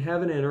authority in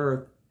heaven and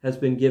earth has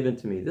been given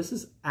to me. This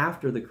is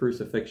after the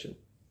crucifixion.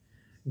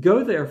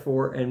 Go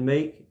therefore and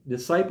make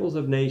disciples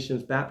of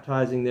nations,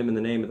 baptizing them in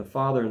the name of the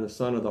Father and the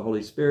Son and of the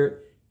Holy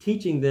Spirit,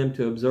 teaching them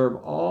to observe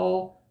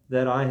all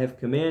that I have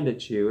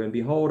commanded you. And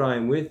behold, I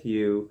am with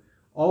you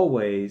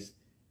always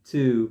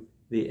to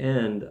the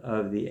end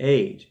of the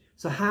age.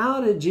 So how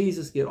did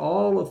Jesus get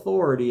all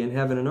authority in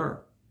heaven and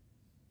earth?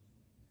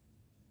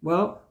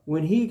 Well,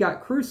 when he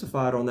got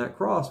crucified on that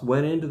cross,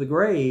 went into the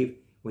grave,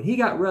 when he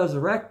got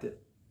resurrected,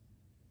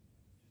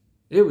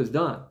 it was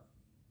done.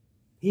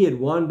 He had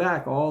won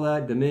back all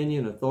that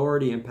dominion,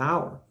 authority, and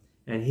power.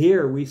 And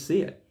here we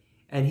see it.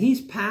 And he's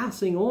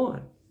passing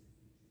on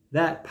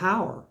that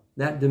power,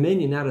 that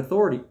dominion, that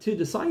authority to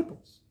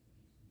disciples,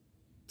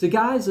 to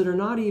guys that are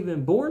not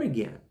even born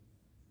again.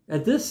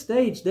 At this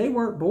stage, they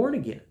weren't born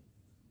again.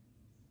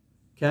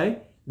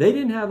 Okay? They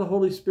didn't have the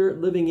Holy Spirit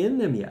living in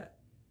them yet.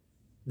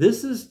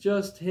 This is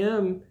just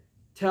him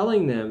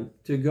telling them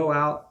to go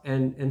out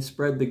and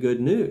spread the good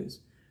news.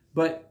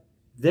 But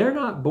they're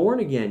not born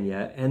again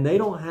yet, and they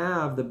don't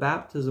have the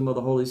baptism of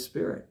the Holy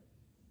Spirit.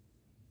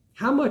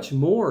 How much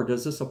more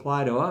does this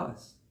apply to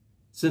us,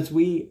 since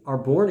we are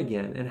born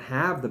again and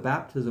have the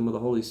baptism of the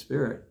Holy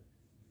Spirit?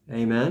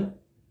 Amen?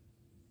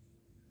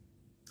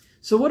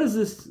 So what is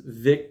this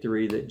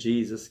victory that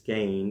Jesus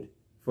gained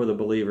for the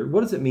believer?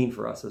 What does it mean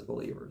for us as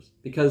believers?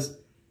 Because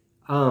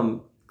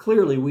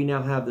clearly we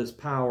now have this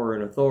power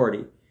and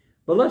authority.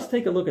 But let's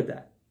take a look at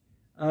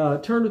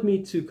that. Turn with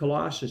me to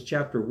Colossians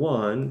chapter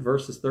 1,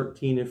 verses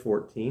 13 and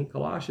 14.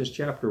 Colossians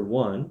chapter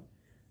 1,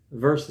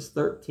 verses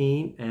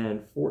 13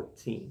 and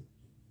 14.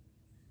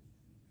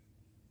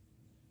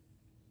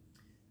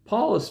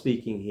 Paul is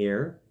speaking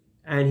here,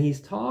 and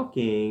he's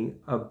talking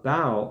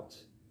about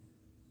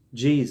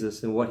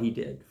Jesus and what he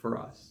did for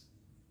us.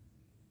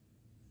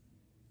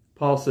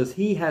 Paul says,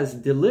 he has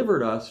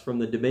delivered us from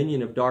the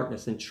dominion of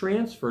darkness and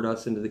transferred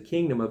us into the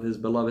kingdom of his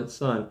beloved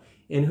Son,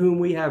 in whom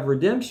we have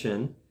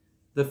redemption,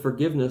 the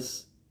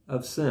forgiveness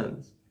of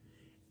sins.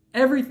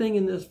 Everything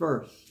in this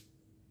verse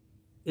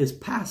is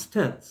past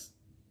tense.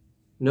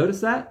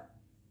 Notice that?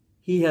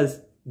 He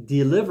has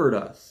delivered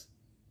us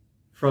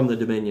from the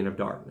dominion of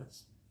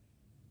darkness.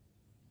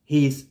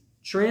 He's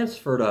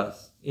transferred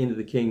us into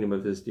the kingdom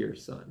of his dear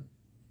Son.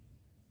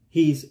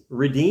 He's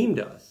redeemed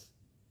us,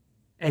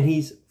 and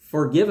he's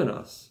forgiven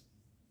us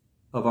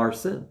of our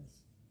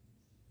sins.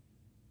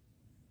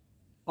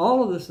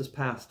 All of this is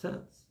past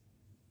tense.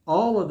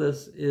 All of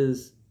this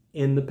is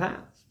in the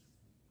past.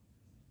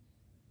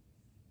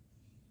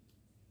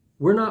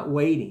 We're not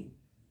waiting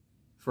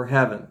for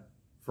heaven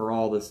for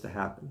all this to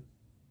happen.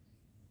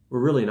 We're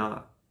really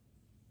not.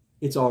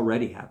 It's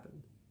already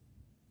happened.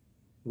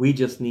 We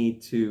just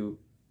need to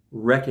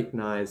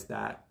recognize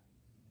that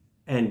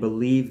and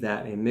believe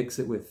that and mix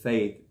it with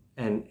faith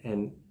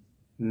and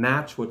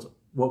match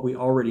what we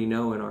already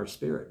know in our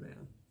spirit,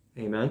 man.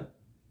 Amen?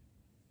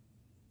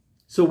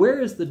 So where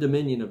is the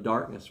dominion of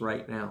darkness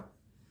right now?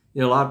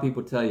 You know, a lot of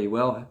people tell you,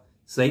 well,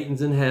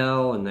 Satan's in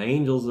hell and the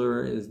angels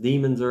his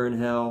demons are in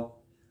hell.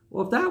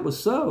 Well, if that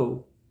was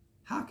so,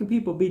 how can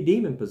people be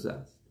demon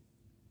possessed?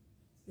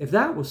 If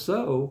that was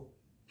so,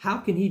 how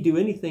can he do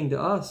anything to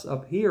us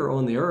up here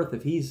on the earth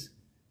if he's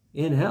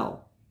in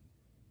hell?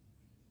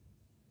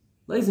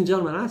 Ladies and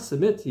gentlemen, I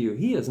submit to you,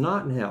 he is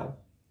not in hell.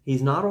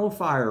 He's not on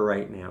fire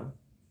right now.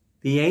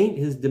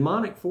 His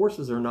demonic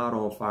forces are not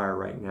on fire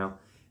right now.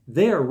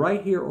 They are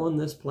right here on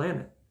this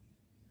planet.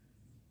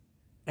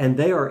 And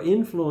they are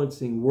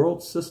influencing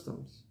world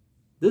systems.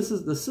 This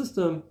is the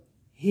system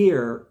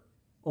here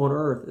on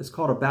earth is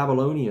called a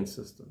Babylonian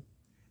system,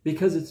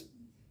 because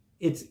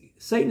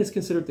Satan is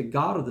considered the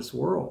god of this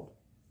world.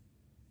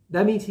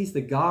 That means he's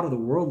the god of the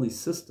worldly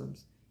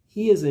systems.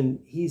 He's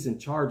in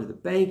charge of the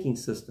banking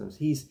systems.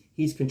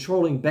 He's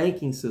controlling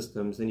banking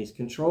systems, and he's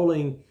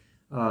controlling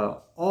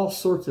all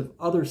sorts of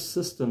other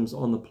systems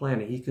on the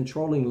planet. He's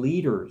controlling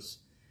leaders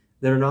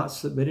that are not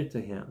submitted to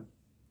him,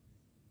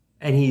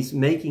 and he's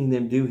making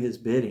them do his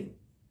bidding.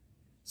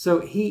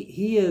 So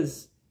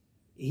he's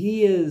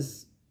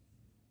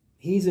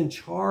in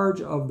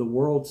charge of the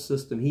world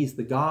system. He's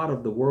the god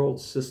of the world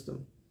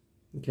system.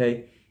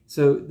 Okay,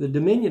 so the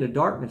dominion of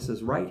darkness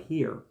is right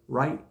here,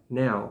 right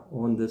now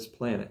on this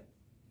planet.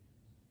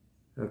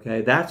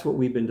 Okay, that's what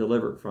we've been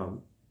delivered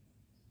from.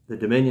 the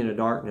dominion of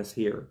darkness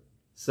here,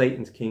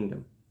 Satan's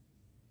kingdom.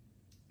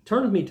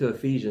 Turn with me to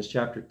Ephesians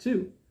chapter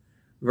 2,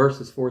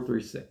 verses 4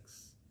 through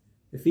 6.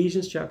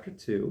 Ephesians chapter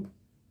 2,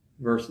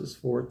 verses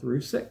 4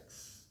 through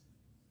 6.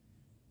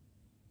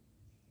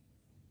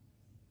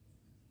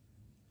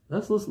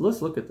 Let's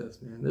look at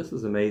this, man. This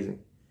is amazing.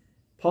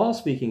 Paul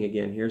speaking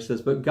again here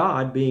says, "But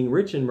God, being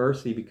rich in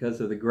mercy because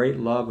of the great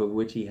love of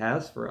which he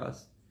has for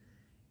us,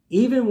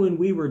 even when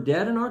we were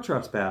dead in our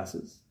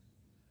trespasses,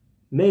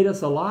 made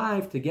us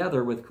alive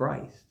together with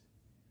Christ.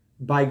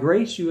 By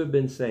grace you have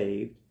been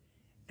saved,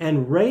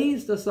 and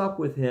raised us up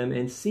with him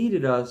and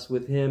seated us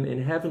with him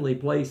in heavenly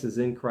places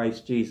in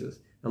Christ Jesus."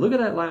 Now look at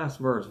that last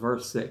verse,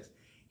 verse 6.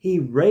 He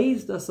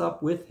raised us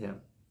up with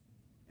him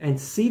and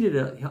seated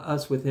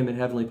us with him in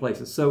heavenly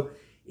places. So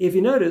if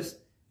you notice,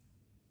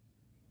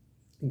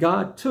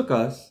 God took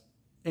us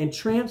and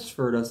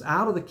transferred us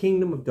out of the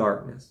kingdom of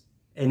darkness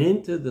and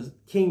into the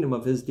kingdom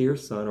of his dear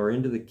Son, or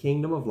into the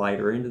kingdom of light,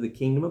 or into the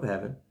kingdom of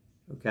heaven.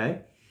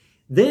 Okay?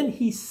 Then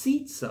he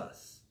seats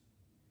us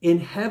in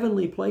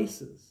heavenly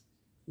places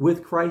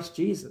with Christ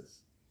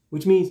Jesus,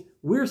 which means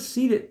we're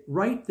seated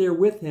right there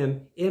with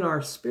him in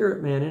our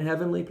spirit man in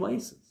heavenly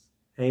places.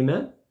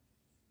 Amen?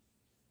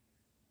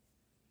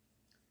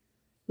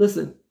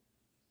 Listen,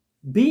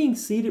 being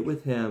seated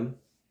with him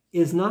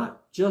is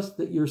not just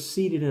that you're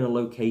seated in a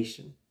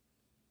location.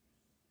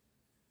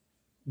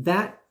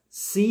 That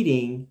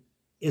seating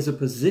is a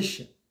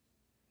position.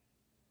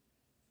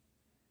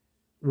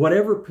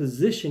 Whatever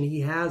position he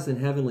has in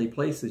heavenly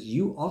places,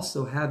 you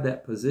also have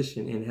that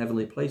position in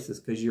heavenly places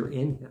because you're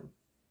in him.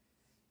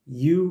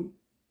 You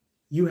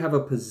have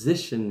a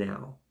position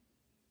now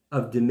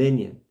of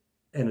dominion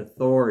and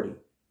authority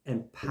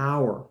and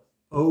power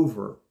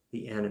over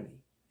the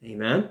enemy.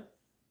 Amen?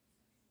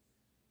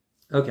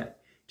 Okay,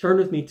 turn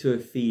with me to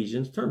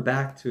Ephesians. Turn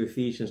back to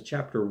Ephesians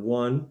chapter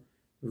 1,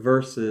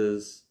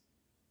 verses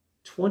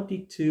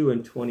 22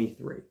 and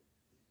 23.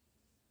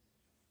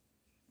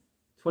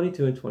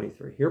 22 and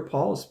 23. Here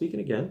Paul is speaking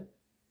again.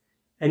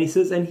 And he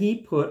says, "And he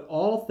put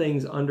all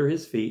things under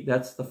his feet."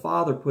 That's the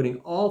Father putting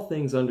all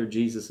things under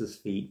Jesus'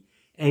 feet.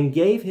 "And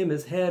gave him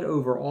his head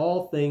over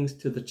all things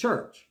to the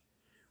church,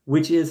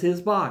 which is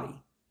his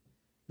body,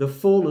 the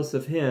fullness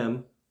of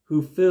him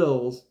who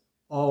fills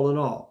all in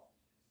all."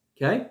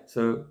 Okay,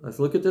 so let's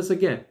look at this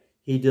again.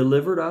 He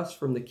delivered us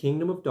from the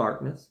kingdom of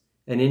darkness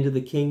and into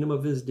the kingdom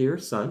of his dear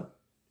Son.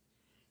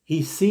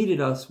 He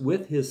seated us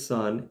with his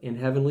Son in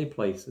heavenly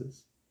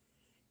places.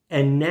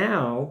 And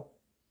now,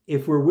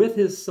 if we're with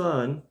his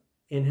Son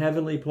in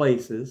heavenly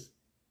places,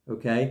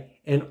 okay,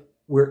 and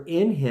we're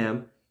in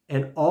him,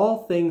 and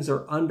all things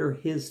are under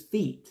his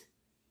feet,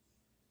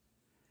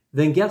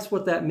 then guess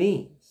what that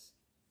means?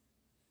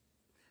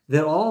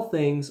 That all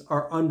things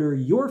are under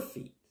your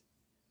feet,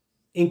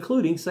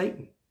 including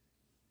Satan.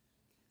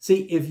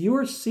 See, if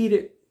you're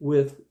seated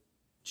with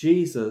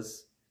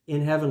Jesus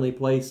in heavenly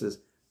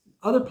places,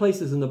 other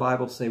places in the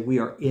Bible say we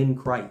are in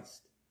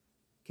Christ,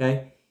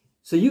 okay?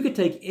 So you could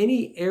take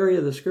any area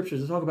of the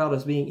scriptures to talk about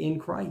us being in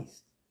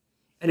Christ.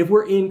 And if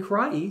we're in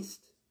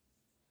Christ,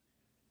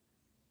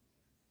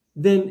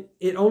 then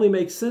it only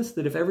makes sense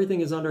that if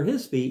everything is under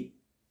his feet,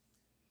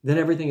 then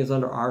everything is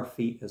under our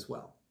feet as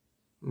well.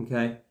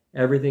 Okay?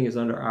 Everything is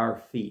under our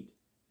feet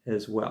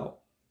as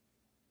well.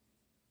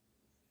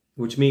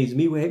 Which means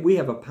we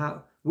have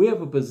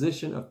a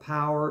position of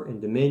power and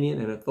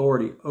dominion and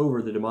authority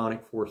over the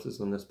demonic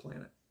forces on this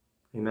planet.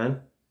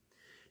 Amen?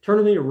 Turn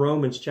with me to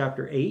Romans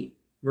chapter 8.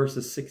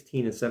 Verses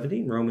 16 and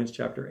 17. Romans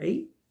chapter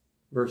 8,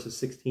 verses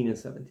 16 and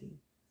 17.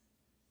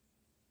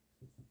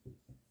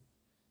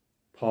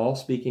 Paul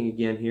speaking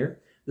again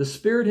here. "The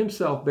Spirit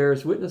himself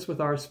bears witness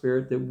with our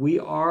spirit that we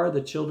are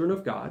the children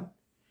of God.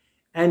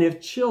 And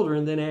if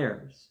children, then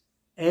heirs.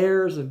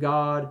 Heirs of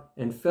God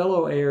and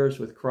fellow heirs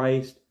with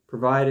Christ,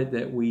 provided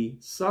that we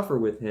suffer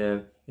with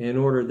him in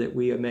order that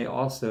we may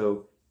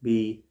also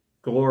be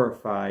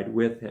glorified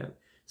with him."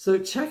 So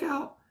check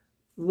out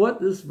what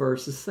this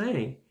verse is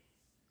saying.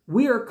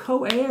 We are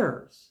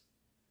co-heirs.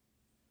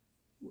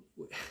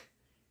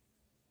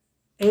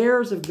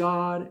 Heirs of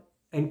God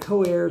and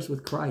co-heirs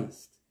with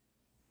Christ.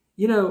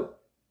 You know,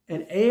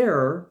 an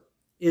heir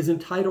is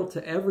entitled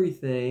to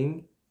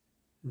everything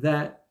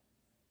that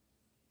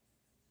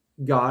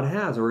God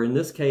has. Or in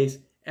this case,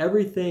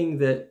 everything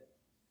that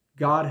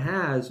God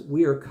has,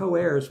 we are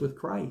co-heirs with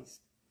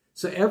Christ.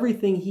 So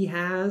everything he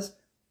has,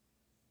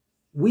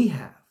 we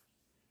have.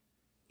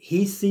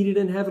 He's seated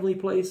in heavenly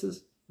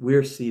places.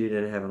 We're seated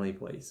in heavenly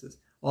places.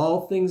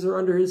 All things are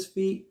under his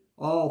feet.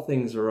 All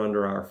things are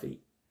under our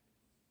feet.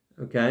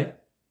 Okay?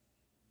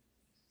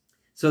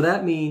 So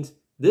that means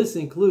this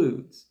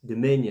includes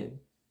dominion,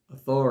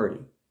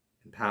 authority,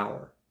 and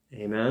power.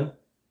 Amen?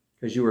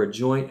 Because you are a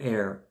joint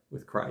heir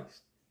with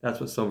Christ. That's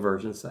what some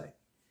versions say.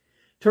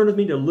 Turn with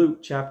me to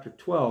Luke chapter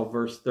 12,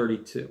 verse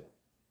 32.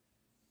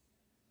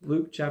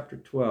 Luke chapter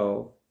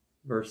 12,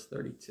 verse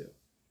 32.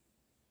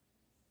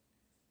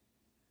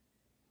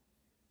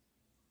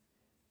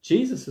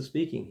 Jesus is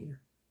speaking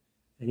here.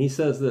 And he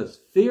says this,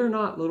 "Fear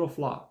not, little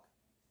flock,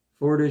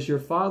 For it is your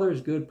Father's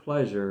good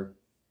pleasure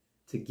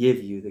to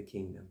give you the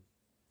kingdom.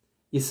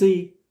 You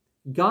see,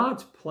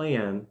 God's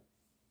plan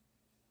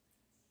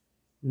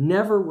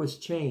never was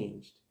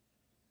changed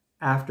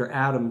after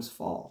Adam's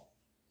fall.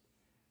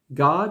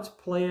 God's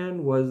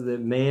plan was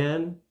that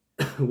man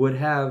would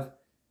have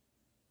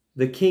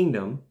the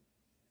kingdom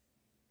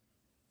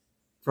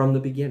from the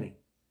beginning.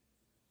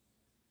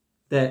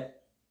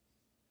 That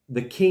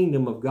the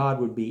kingdom of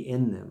God would be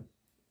in them,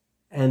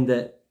 and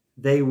that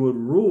they would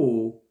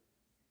rule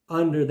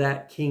under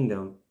that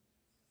kingdom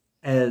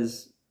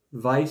as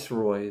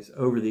viceroys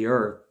over the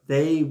earth.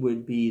 They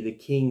would be the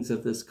kings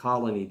of this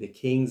colony, the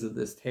kings of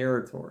this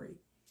territory.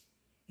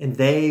 And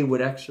they would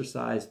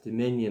exercise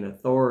dominion,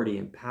 authority,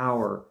 and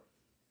power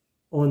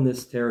on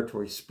this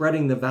territory,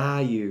 spreading the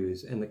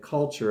values and the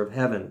culture of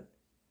heaven.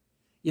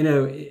 You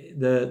know,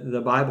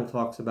 the Bible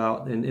talks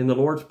about, in the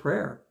Lord's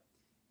Prayer,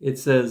 it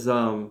says,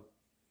 Our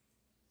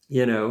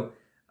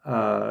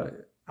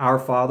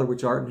Father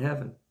which art in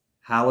heaven,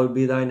 hallowed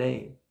be thy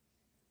name.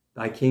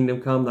 Thy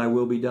kingdom come, thy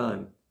will be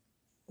done,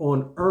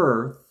 on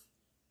earth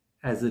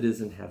as it is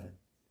in heaven.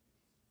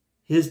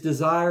 His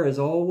desire has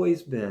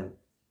always been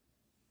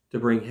to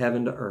bring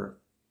heaven to earth.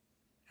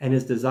 And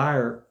his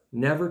desire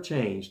never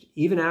changed.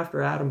 Even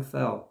after Adam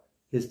fell,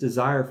 his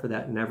desire for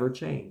that never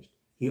changed.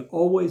 He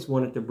always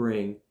wanted to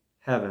bring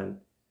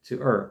heaven to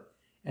earth.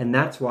 And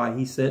that's why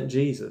he sent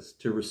Jesus,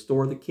 to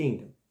restore the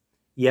kingdom.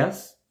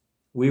 Yes,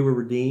 we were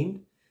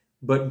redeemed,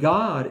 but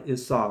God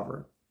is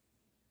sovereign.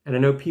 And I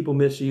know people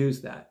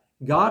misuse that.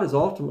 God is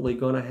ultimately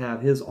going to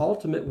have his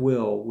ultimate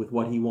will with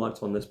what he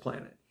wants on this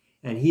planet.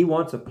 And he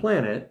wants a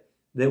planet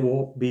that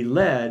will be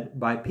led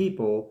by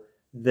people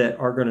that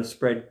are going to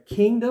spread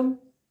kingdom,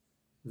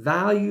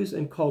 values,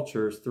 and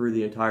cultures through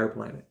the entire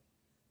planet.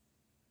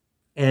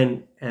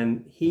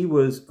 And he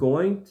was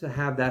going to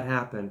have that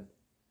happen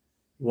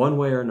one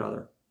way or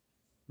another.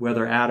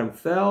 Whether Adam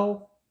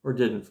fell or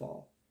didn't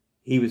fall,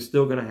 he was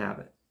still going to have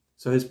it.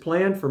 So his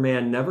plan for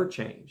man never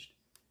changed,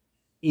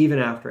 even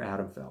after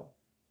Adam fell.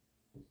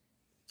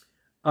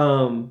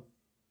 Turn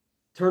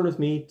with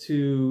me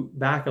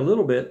back a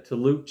little bit to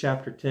Luke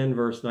chapter 10,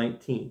 verse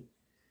 19.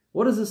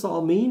 What does this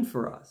all mean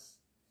for us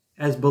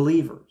as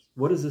believers?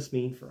 What does this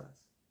mean for us?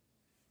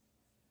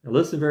 Now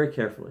listen very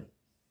carefully.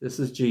 This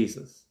is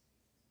Jesus.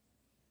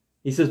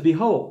 He says,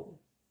 "Behold,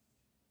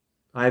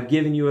 I have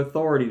given you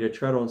authority to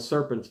tread on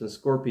serpents and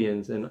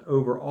scorpions and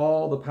over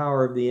all the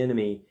power of the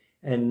enemy,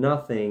 and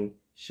nothing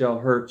shall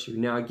hurt you."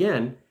 Now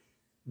again,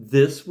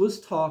 this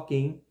was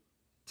talking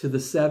to the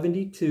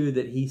 72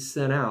 that he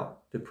sent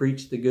out to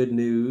preach the good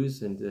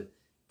news and to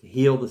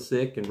heal the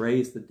sick and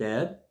raise the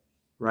dead,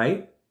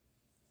 right?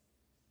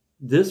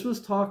 This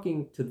was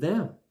talking to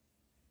them.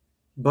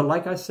 But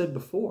like I said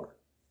before,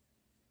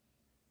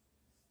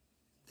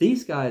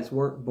 these guys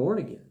weren't born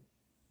again.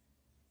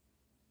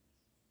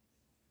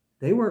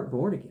 They weren't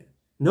born again.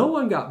 No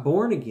one got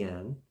born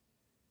again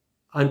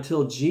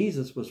until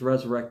Jesus was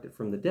resurrected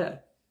from the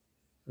dead.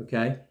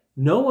 Okay?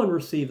 No one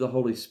received the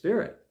Holy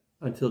Spirit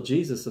until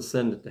Jesus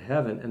ascended to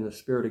heaven and the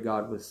Spirit of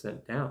God was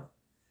sent down.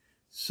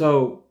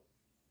 So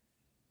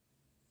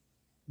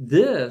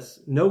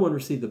no one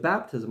received the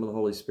baptism of the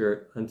Holy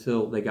Spirit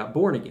until they got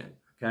born again.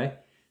 Okay?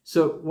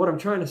 So what I'm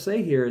trying to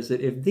say here is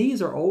that if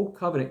these are old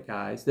covenant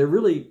guys, they're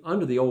really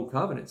under the old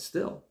covenant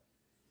still.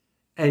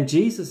 And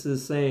Jesus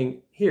is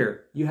saying,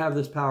 here, you have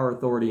this power,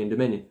 authority, and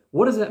dominion.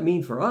 What does that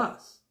mean for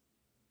us?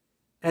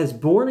 As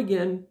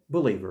born-again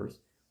believers,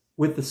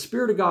 with the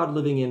Spirit of God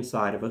living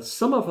inside of us,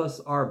 some of us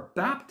are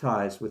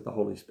baptized with the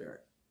Holy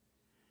Spirit.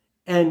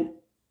 And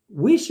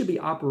we should be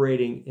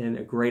operating in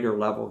a greater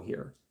level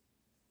here.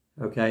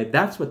 Okay?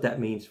 That's what that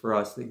means for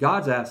us. That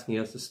God's asking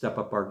us to step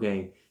up our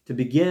game, to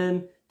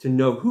begin to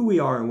know who we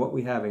are and what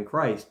we have in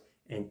Christ,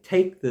 and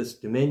take this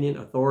dominion,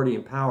 authority,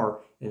 and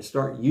power and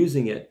start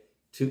using it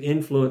to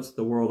influence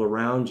the world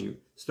around you.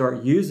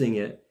 Start using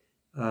it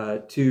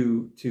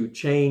to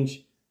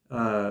change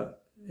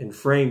and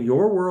frame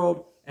your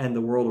world and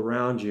the world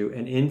around you,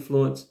 and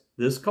influence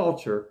this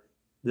culture,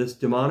 this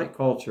demonic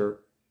culture,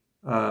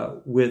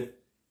 with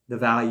the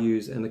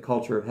values and the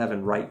culture of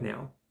heaven right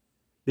now.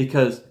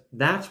 Because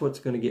that's what's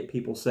going to get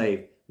people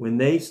saved. When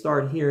they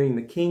start hearing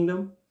the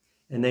kingdom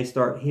and they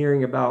start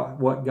hearing about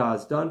what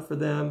God's done for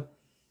them,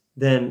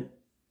 then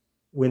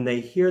when they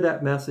hear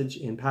that message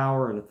in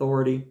power and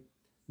authority,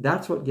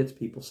 that's what gets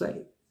people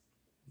saved.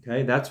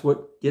 Okay? That's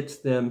what gets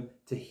them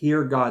to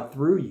hear God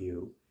through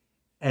you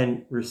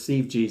and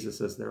receive Jesus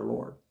as their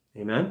Lord.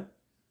 Amen?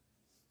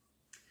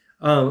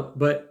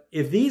 But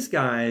if these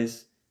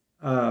guys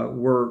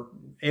were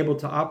able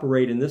to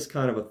operate in this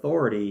kind of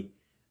authority,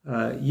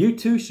 you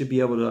too should be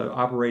able to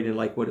operate in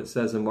like what it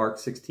says in Mark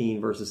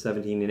 16, verses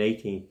 17 and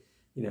 18.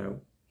 You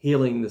know,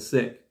 healing the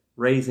sick,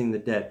 raising the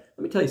dead.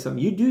 Let me tell you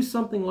something. You do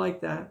something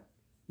like that,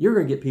 you're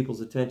going to get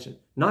people's attention.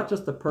 Not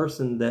just the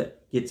person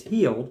that gets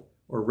healed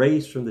or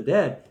raised from the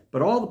dead,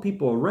 but all the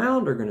people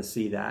around are going to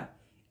see that.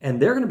 And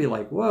they're going to be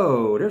like,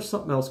 whoa, there's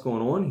something else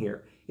going on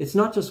here. It's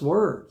not just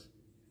words.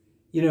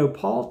 You know,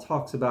 Paul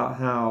talks about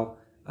how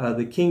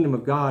the kingdom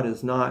of God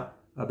is not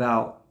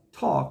about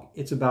talk,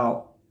 it's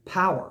about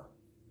power.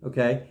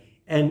 Okay?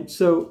 And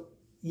so,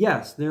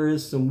 yes, there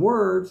is some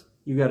words.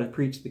 You got to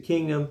preach the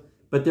kingdom,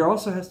 but there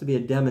also has to be a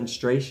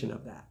demonstration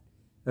of that.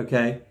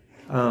 Okay?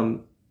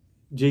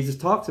 Jesus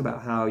talks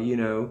about how,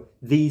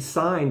 these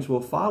signs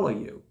will follow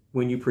you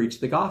when you preach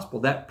the gospel.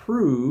 That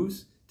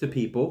proves to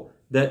people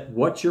that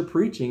what you're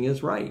preaching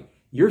is right.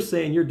 You're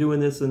saying you're doing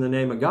this in the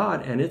name of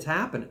God, and it's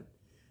happening.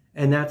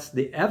 And that's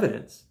the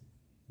evidence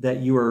that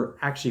you are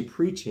actually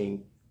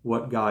preaching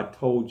what God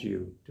told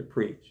you to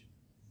preach.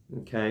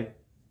 Okay?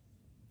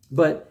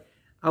 But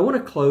I want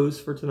to close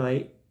for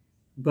tonight,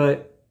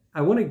 but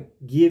I want to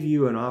give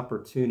you an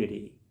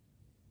opportunity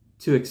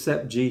to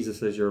accept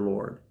Jesus as your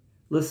Lord.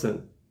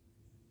 Listen,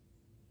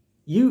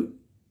 you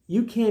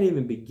can't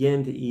even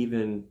begin to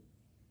even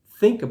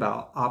think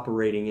about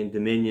operating in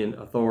dominion,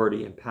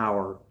 authority, and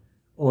power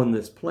on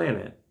this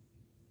planet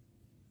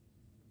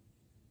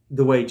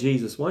the way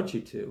Jesus wants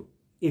you to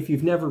if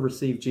you've never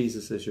received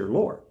Jesus as your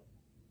Lord.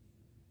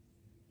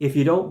 If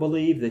you don't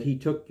believe that he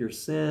took your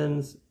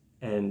sins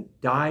and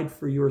died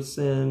for your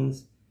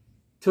sins,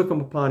 took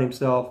them upon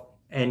himself,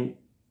 and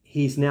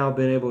he's now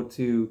been able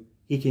to,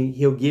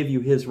 he'll give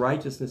you his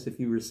righteousness if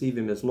you receive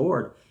him as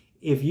Lord.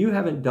 If you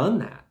haven't done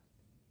that,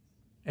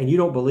 and you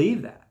don't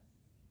believe that,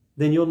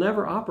 then you'll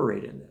never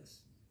operate in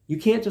this. You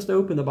can't just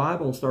open the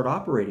Bible and start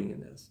operating in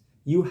this.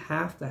 You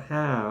have to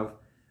have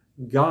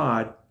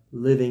God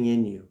living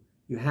in you.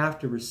 You have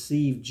to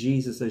receive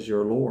Jesus as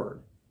your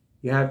Lord.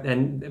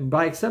 And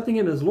by accepting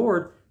him as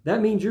Lord,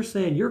 that means you're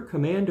saying, you're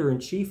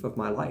commander-in-chief of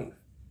my life.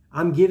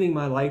 I'm giving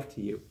my life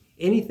to you.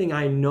 Anything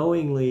I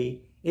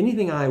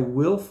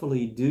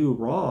willfully do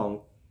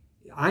wrong,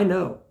 I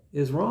know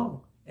is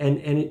wrong.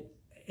 And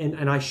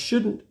I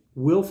shouldn't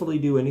willfully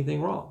do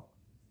anything wrong.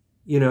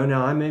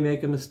 Now I may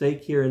make a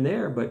mistake here and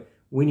there, but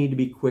we need to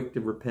be quick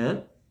to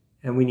repent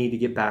and we need to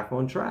get back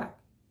on track.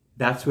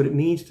 That's what it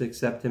means to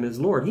accept him as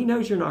Lord. He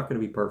knows you're not going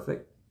to be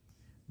perfect,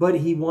 but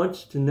he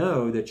wants to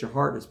know that your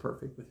heart is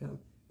perfect with him,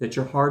 that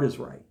your heart is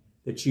right,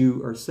 that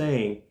you are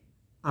saying,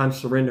 I'm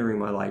surrendering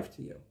my life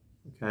to you.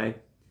 Okay?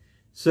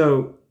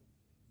 So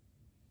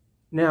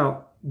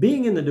now,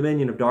 being in the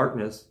dominion of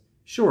darkness,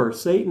 sure,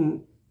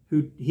 Satan,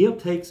 he'll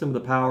take some of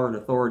the power and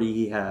authority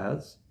he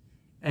has,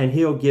 and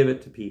he'll give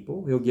it to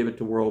people. He'll give it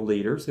to world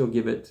leaders. He'll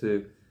give it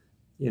to,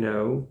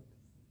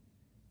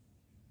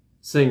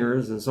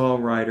 singers and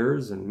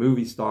songwriters and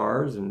movie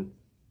stars and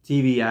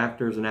TV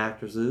actors and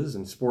actresses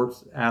and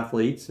sports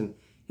athletes. And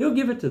he'll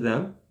give it to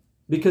them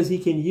because he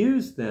can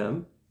use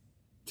them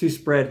to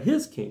spread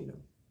his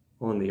kingdom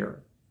on the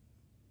earth.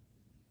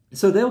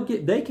 So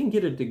they can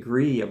get a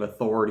degree of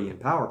authority and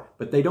power,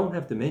 but they don't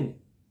have dominion.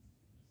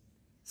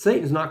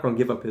 Satan's not going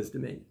to give up his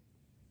dominion.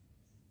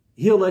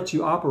 He'll let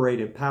you operate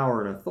in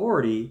power and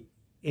authority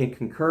in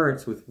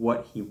concurrence with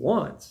what he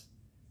wants,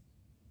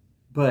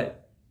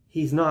 but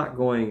he's not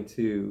going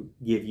to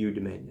give you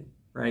dominion,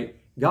 right?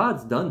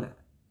 God's done that.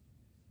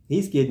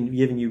 He's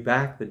given you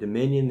back the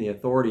dominion, the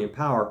authority, and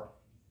power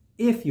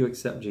if you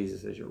accept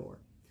Jesus as your Lord.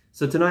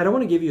 So tonight I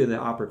want to give you the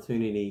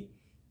opportunity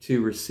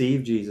to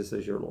receive Jesus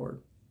as your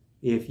Lord.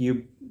 If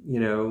you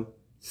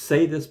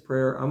say this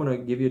prayer, I'm going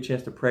to give you a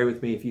chance to pray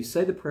with me. If you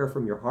say the prayer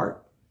from your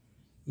heart,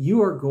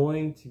 you are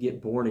going to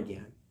get born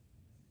again.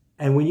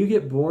 And when you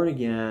get born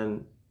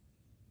again,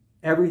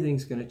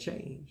 everything's going to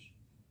change.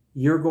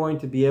 You're going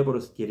to be able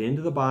to get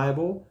into the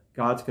Bible.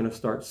 God's going to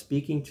start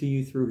speaking to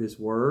you through his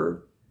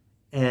word.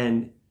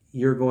 And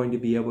you're going to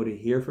be able to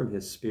hear from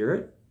his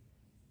Spirit.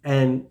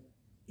 And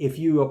if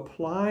you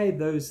apply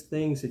those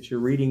things that you're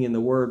reading in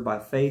the word by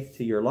faith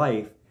to your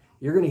life,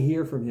 you're going to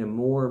hear from him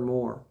more and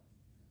more.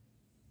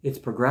 It's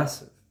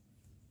progressive.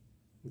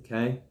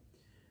 Okay?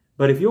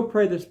 But if you'll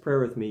pray this prayer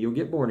with me, you'll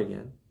get born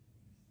again.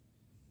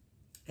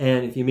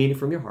 And if you mean it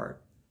from your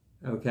heart,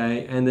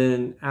 okay? And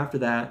then after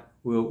that,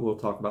 we'll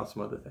talk about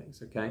some other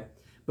things, okay?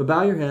 But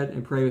bow your head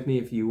and pray with me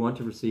if you want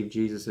to receive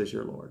Jesus as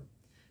your Lord.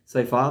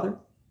 Say, Father,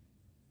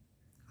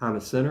 I'm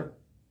a sinner.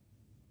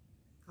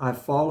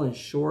 I've fallen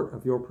short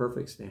of your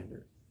perfect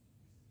standard.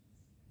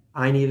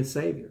 I need a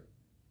Savior.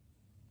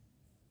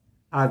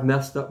 I've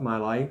messed up my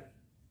life.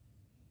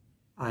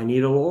 I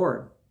need a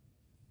Lord.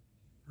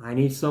 I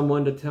need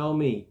someone to tell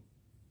me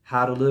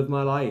how to live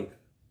my life,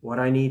 what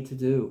I need to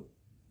do,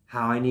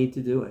 how I need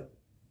to do it.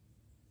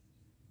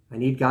 I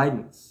need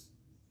guidance.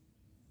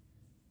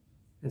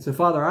 And so,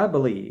 Father, I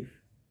believe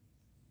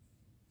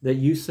that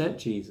you sent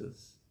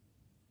Jesus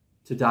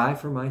to die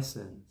for my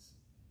sins,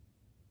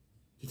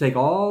 to take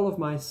all of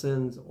my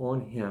sins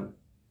on him,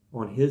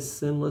 on his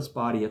sinless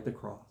body at the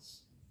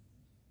cross,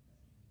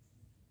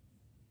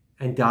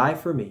 and die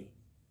for me,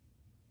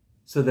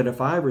 so that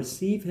if I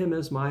receive him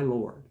as my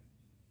Lord,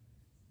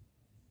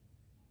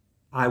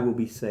 I will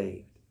be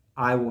saved.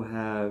 I will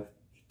have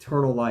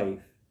eternal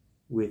life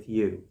with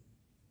you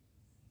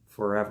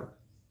forever.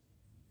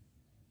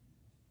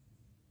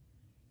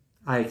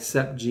 I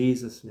accept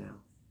Jesus now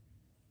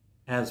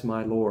as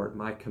my Lord,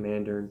 my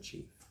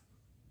Commander-in-Chief.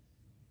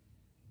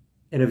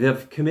 And if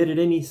I've committed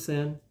any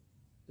sin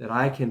that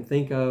I can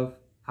think of,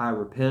 I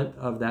repent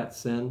of that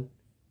sin.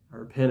 I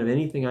repent of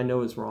anything I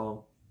know is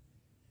wrong.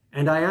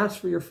 And I ask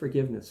for your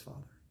forgiveness, Father.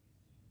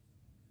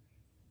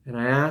 And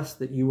I ask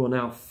that you will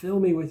now fill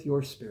me with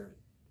your Spirit,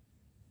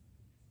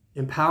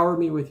 empower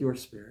me with your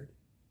Spirit,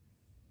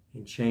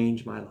 and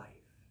change my life.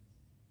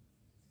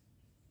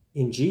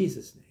 In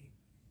Jesus' name,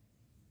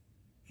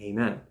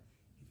 amen.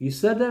 If you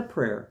said that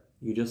prayer,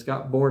 you just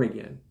got born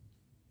again.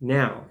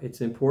 Now,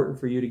 it's important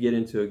for you to get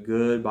into a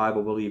good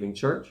Bible-believing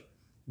church,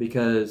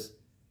 because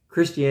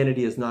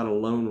Christianity is not a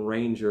Lone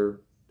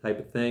Ranger type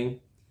of thing.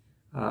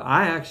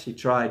 I actually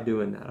tried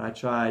doing that. I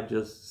tried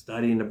just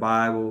studying the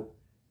Bible,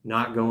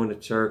 not going to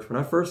church. When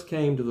I first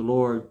came to the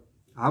Lord,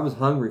 I was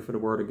hungry for the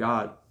Word of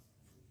God.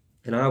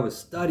 And I was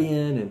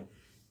studying and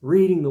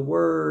reading the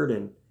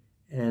Word.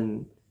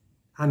 And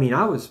I mean,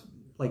 I was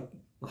like,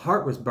 my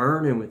heart was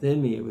burning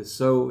within me. It was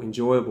so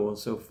enjoyable and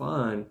so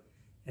fun.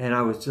 And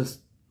I was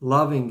just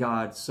loving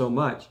God so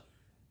much.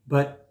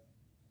 But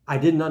I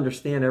didn't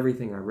understand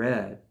everything I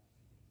read.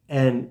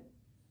 And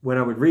when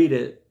I would read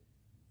it,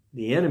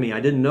 the enemy, I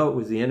didn't know it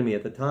was the enemy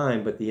at the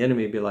time, but the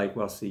enemy would be like,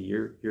 well, see,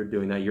 you're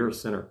doing that. You're a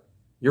sinner.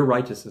 Your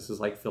righteousness is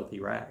like filthy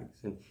rags.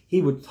 And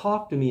he would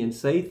talk to me and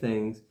say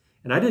things,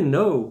 and I didn't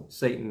know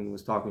Satan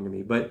was talking to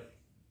me, but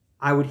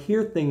I would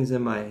hear things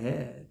in my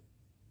head.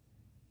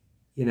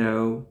 You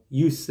know,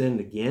 you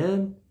sinned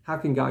again? How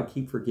can God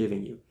keep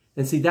forgiving you?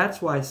 And see,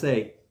 that's why I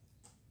say,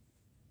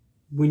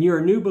 when you're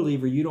a new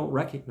believer, you don't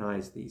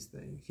recognize these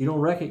things. You don't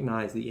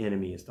recognize the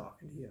enemy is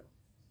talking to you.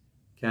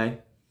 Okay?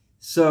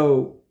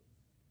 So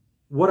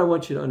what I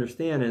want you to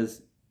understand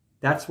is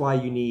that's why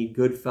you need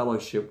good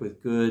fellowship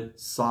with good,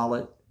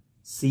 solid,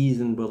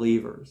 seasoned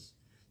believers.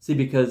 See,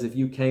 because if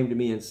you came to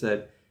me and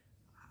said,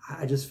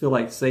 I just feel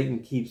like Satan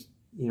keeps,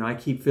 I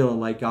keep feeling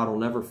like God will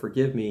never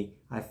forgive me.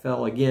 I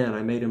fell again.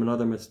 I made him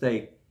another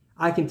mistake.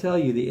 I can tell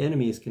you the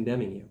enemy is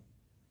condemning you.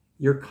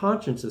 Your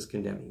conscience is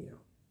condemning you.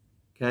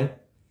 Okay?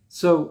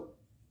 So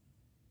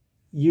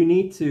you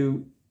need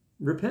to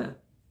repent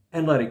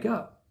and let it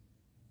go.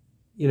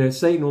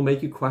 Satan will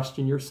make you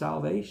question your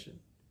salvation.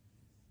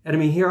 And I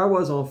mean, here I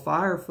was on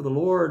fire for the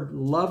Lord,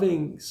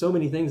 loving so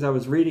many things I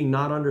was reading,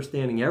 not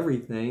understanding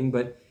everything,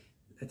 but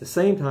at the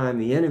same time,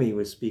 the enemy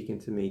was speaking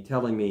to me,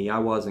 telling me I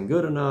wasn't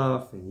good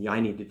enough and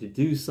I needed to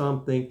do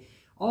something,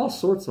 all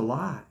sorts of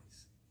lies.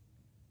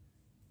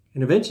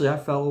 And eventually I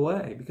fell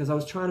away because I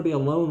was trying to be a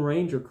Lone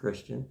Ranger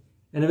Christian.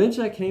 And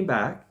eventually I came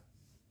back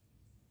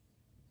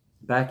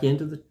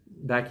into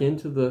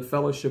the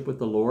fellowship with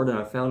the Lord, and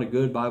I found a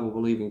good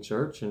Bible-believing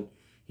church. And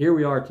here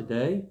we are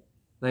today.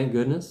 Thank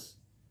goodness.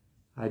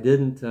 I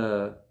didn't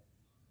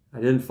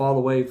fall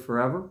away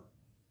forever.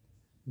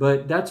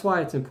 But that's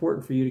why it's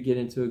important for you to get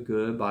into a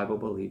good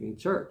Bible-believing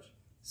church,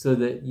 so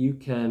that you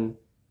can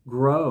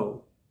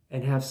grow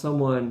and have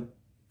someone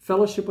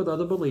fellowship with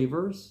other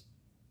believers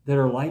that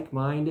are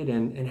like-minded,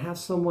 and have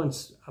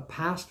a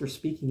pastor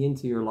speaking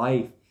into your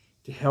life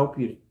to help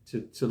you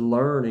to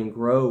learn and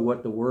grow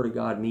what the Word of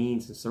God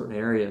means in certain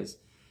areas,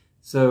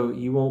 so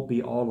you won't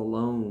be all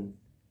alone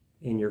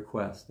in your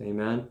quest.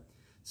 Amen?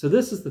 So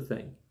this is the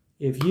thing.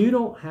 If you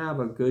don't have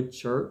a good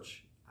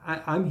church,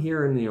 I'm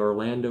here in the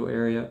Orlando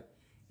area,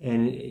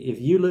 and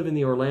if you live in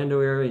the Orlando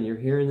area and you're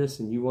hearing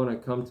this and you want to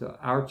come to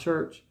our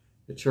church,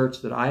 the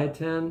church that I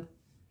attend,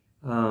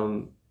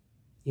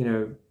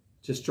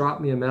 just drop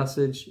me a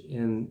message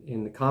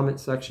in the comment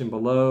section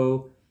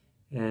below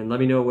and let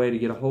me know a way to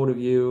get a hold of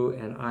you,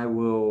 and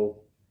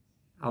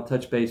I'll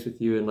touch base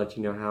with you and let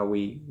you know how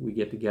we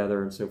get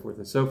together and so forth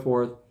and so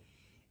forth.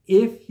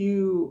 If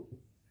you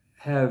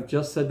have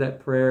just said that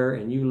prayer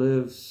and you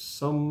live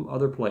some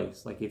other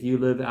place, like if you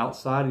live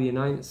outside of the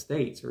United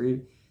States or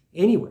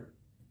anywhere,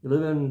 you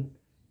live in,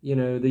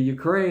 the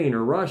Ukraine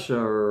or Russia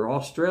or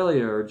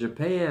Australia or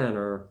Japan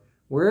or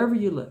wherever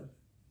you live,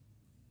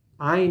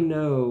 I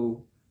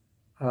know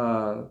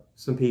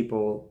some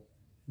people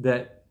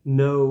that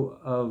know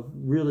of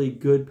really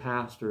good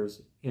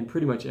pastors in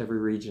pretty much every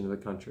region of the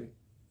country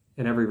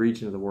and every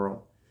region of the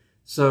world.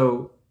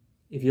 So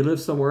if you live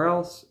somewhere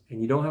else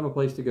and you don't have a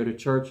place to go to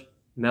church,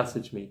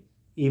 message me,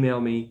 email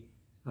me,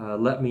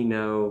 let me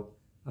know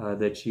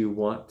that you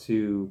want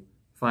to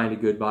find a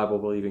good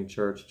Bible-believing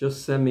church.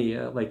 Just send me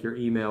your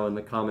email in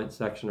the comment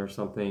section or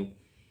something,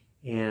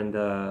 and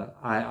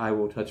I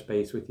will touch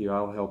base with you.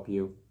 I'll help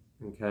you,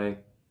 okay?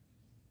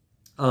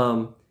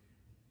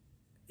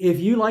 If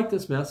you like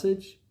this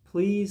message,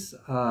 please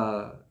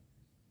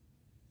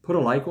put a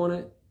like on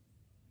it,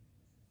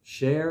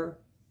 share,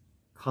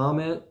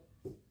 comment,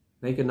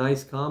 make a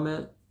nice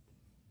comment,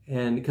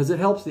 and because it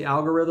helps the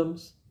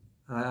algorithms.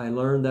 I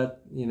learned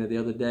that the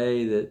other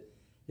day that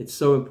it's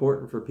so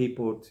important for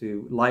people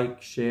to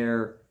like,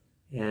 share,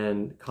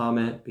 and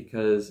comment,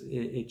 because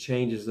it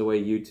changes the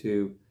way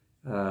YouTube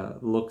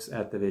looks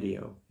at the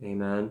video.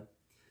 Amen.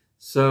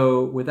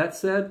 So with that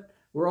said,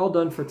 we're all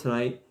done for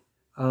tonight.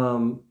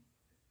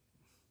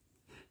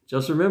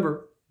 Just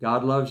remember,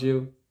 God loves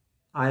you,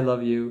 I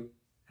love you,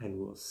 and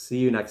we'll see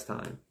you next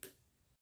time.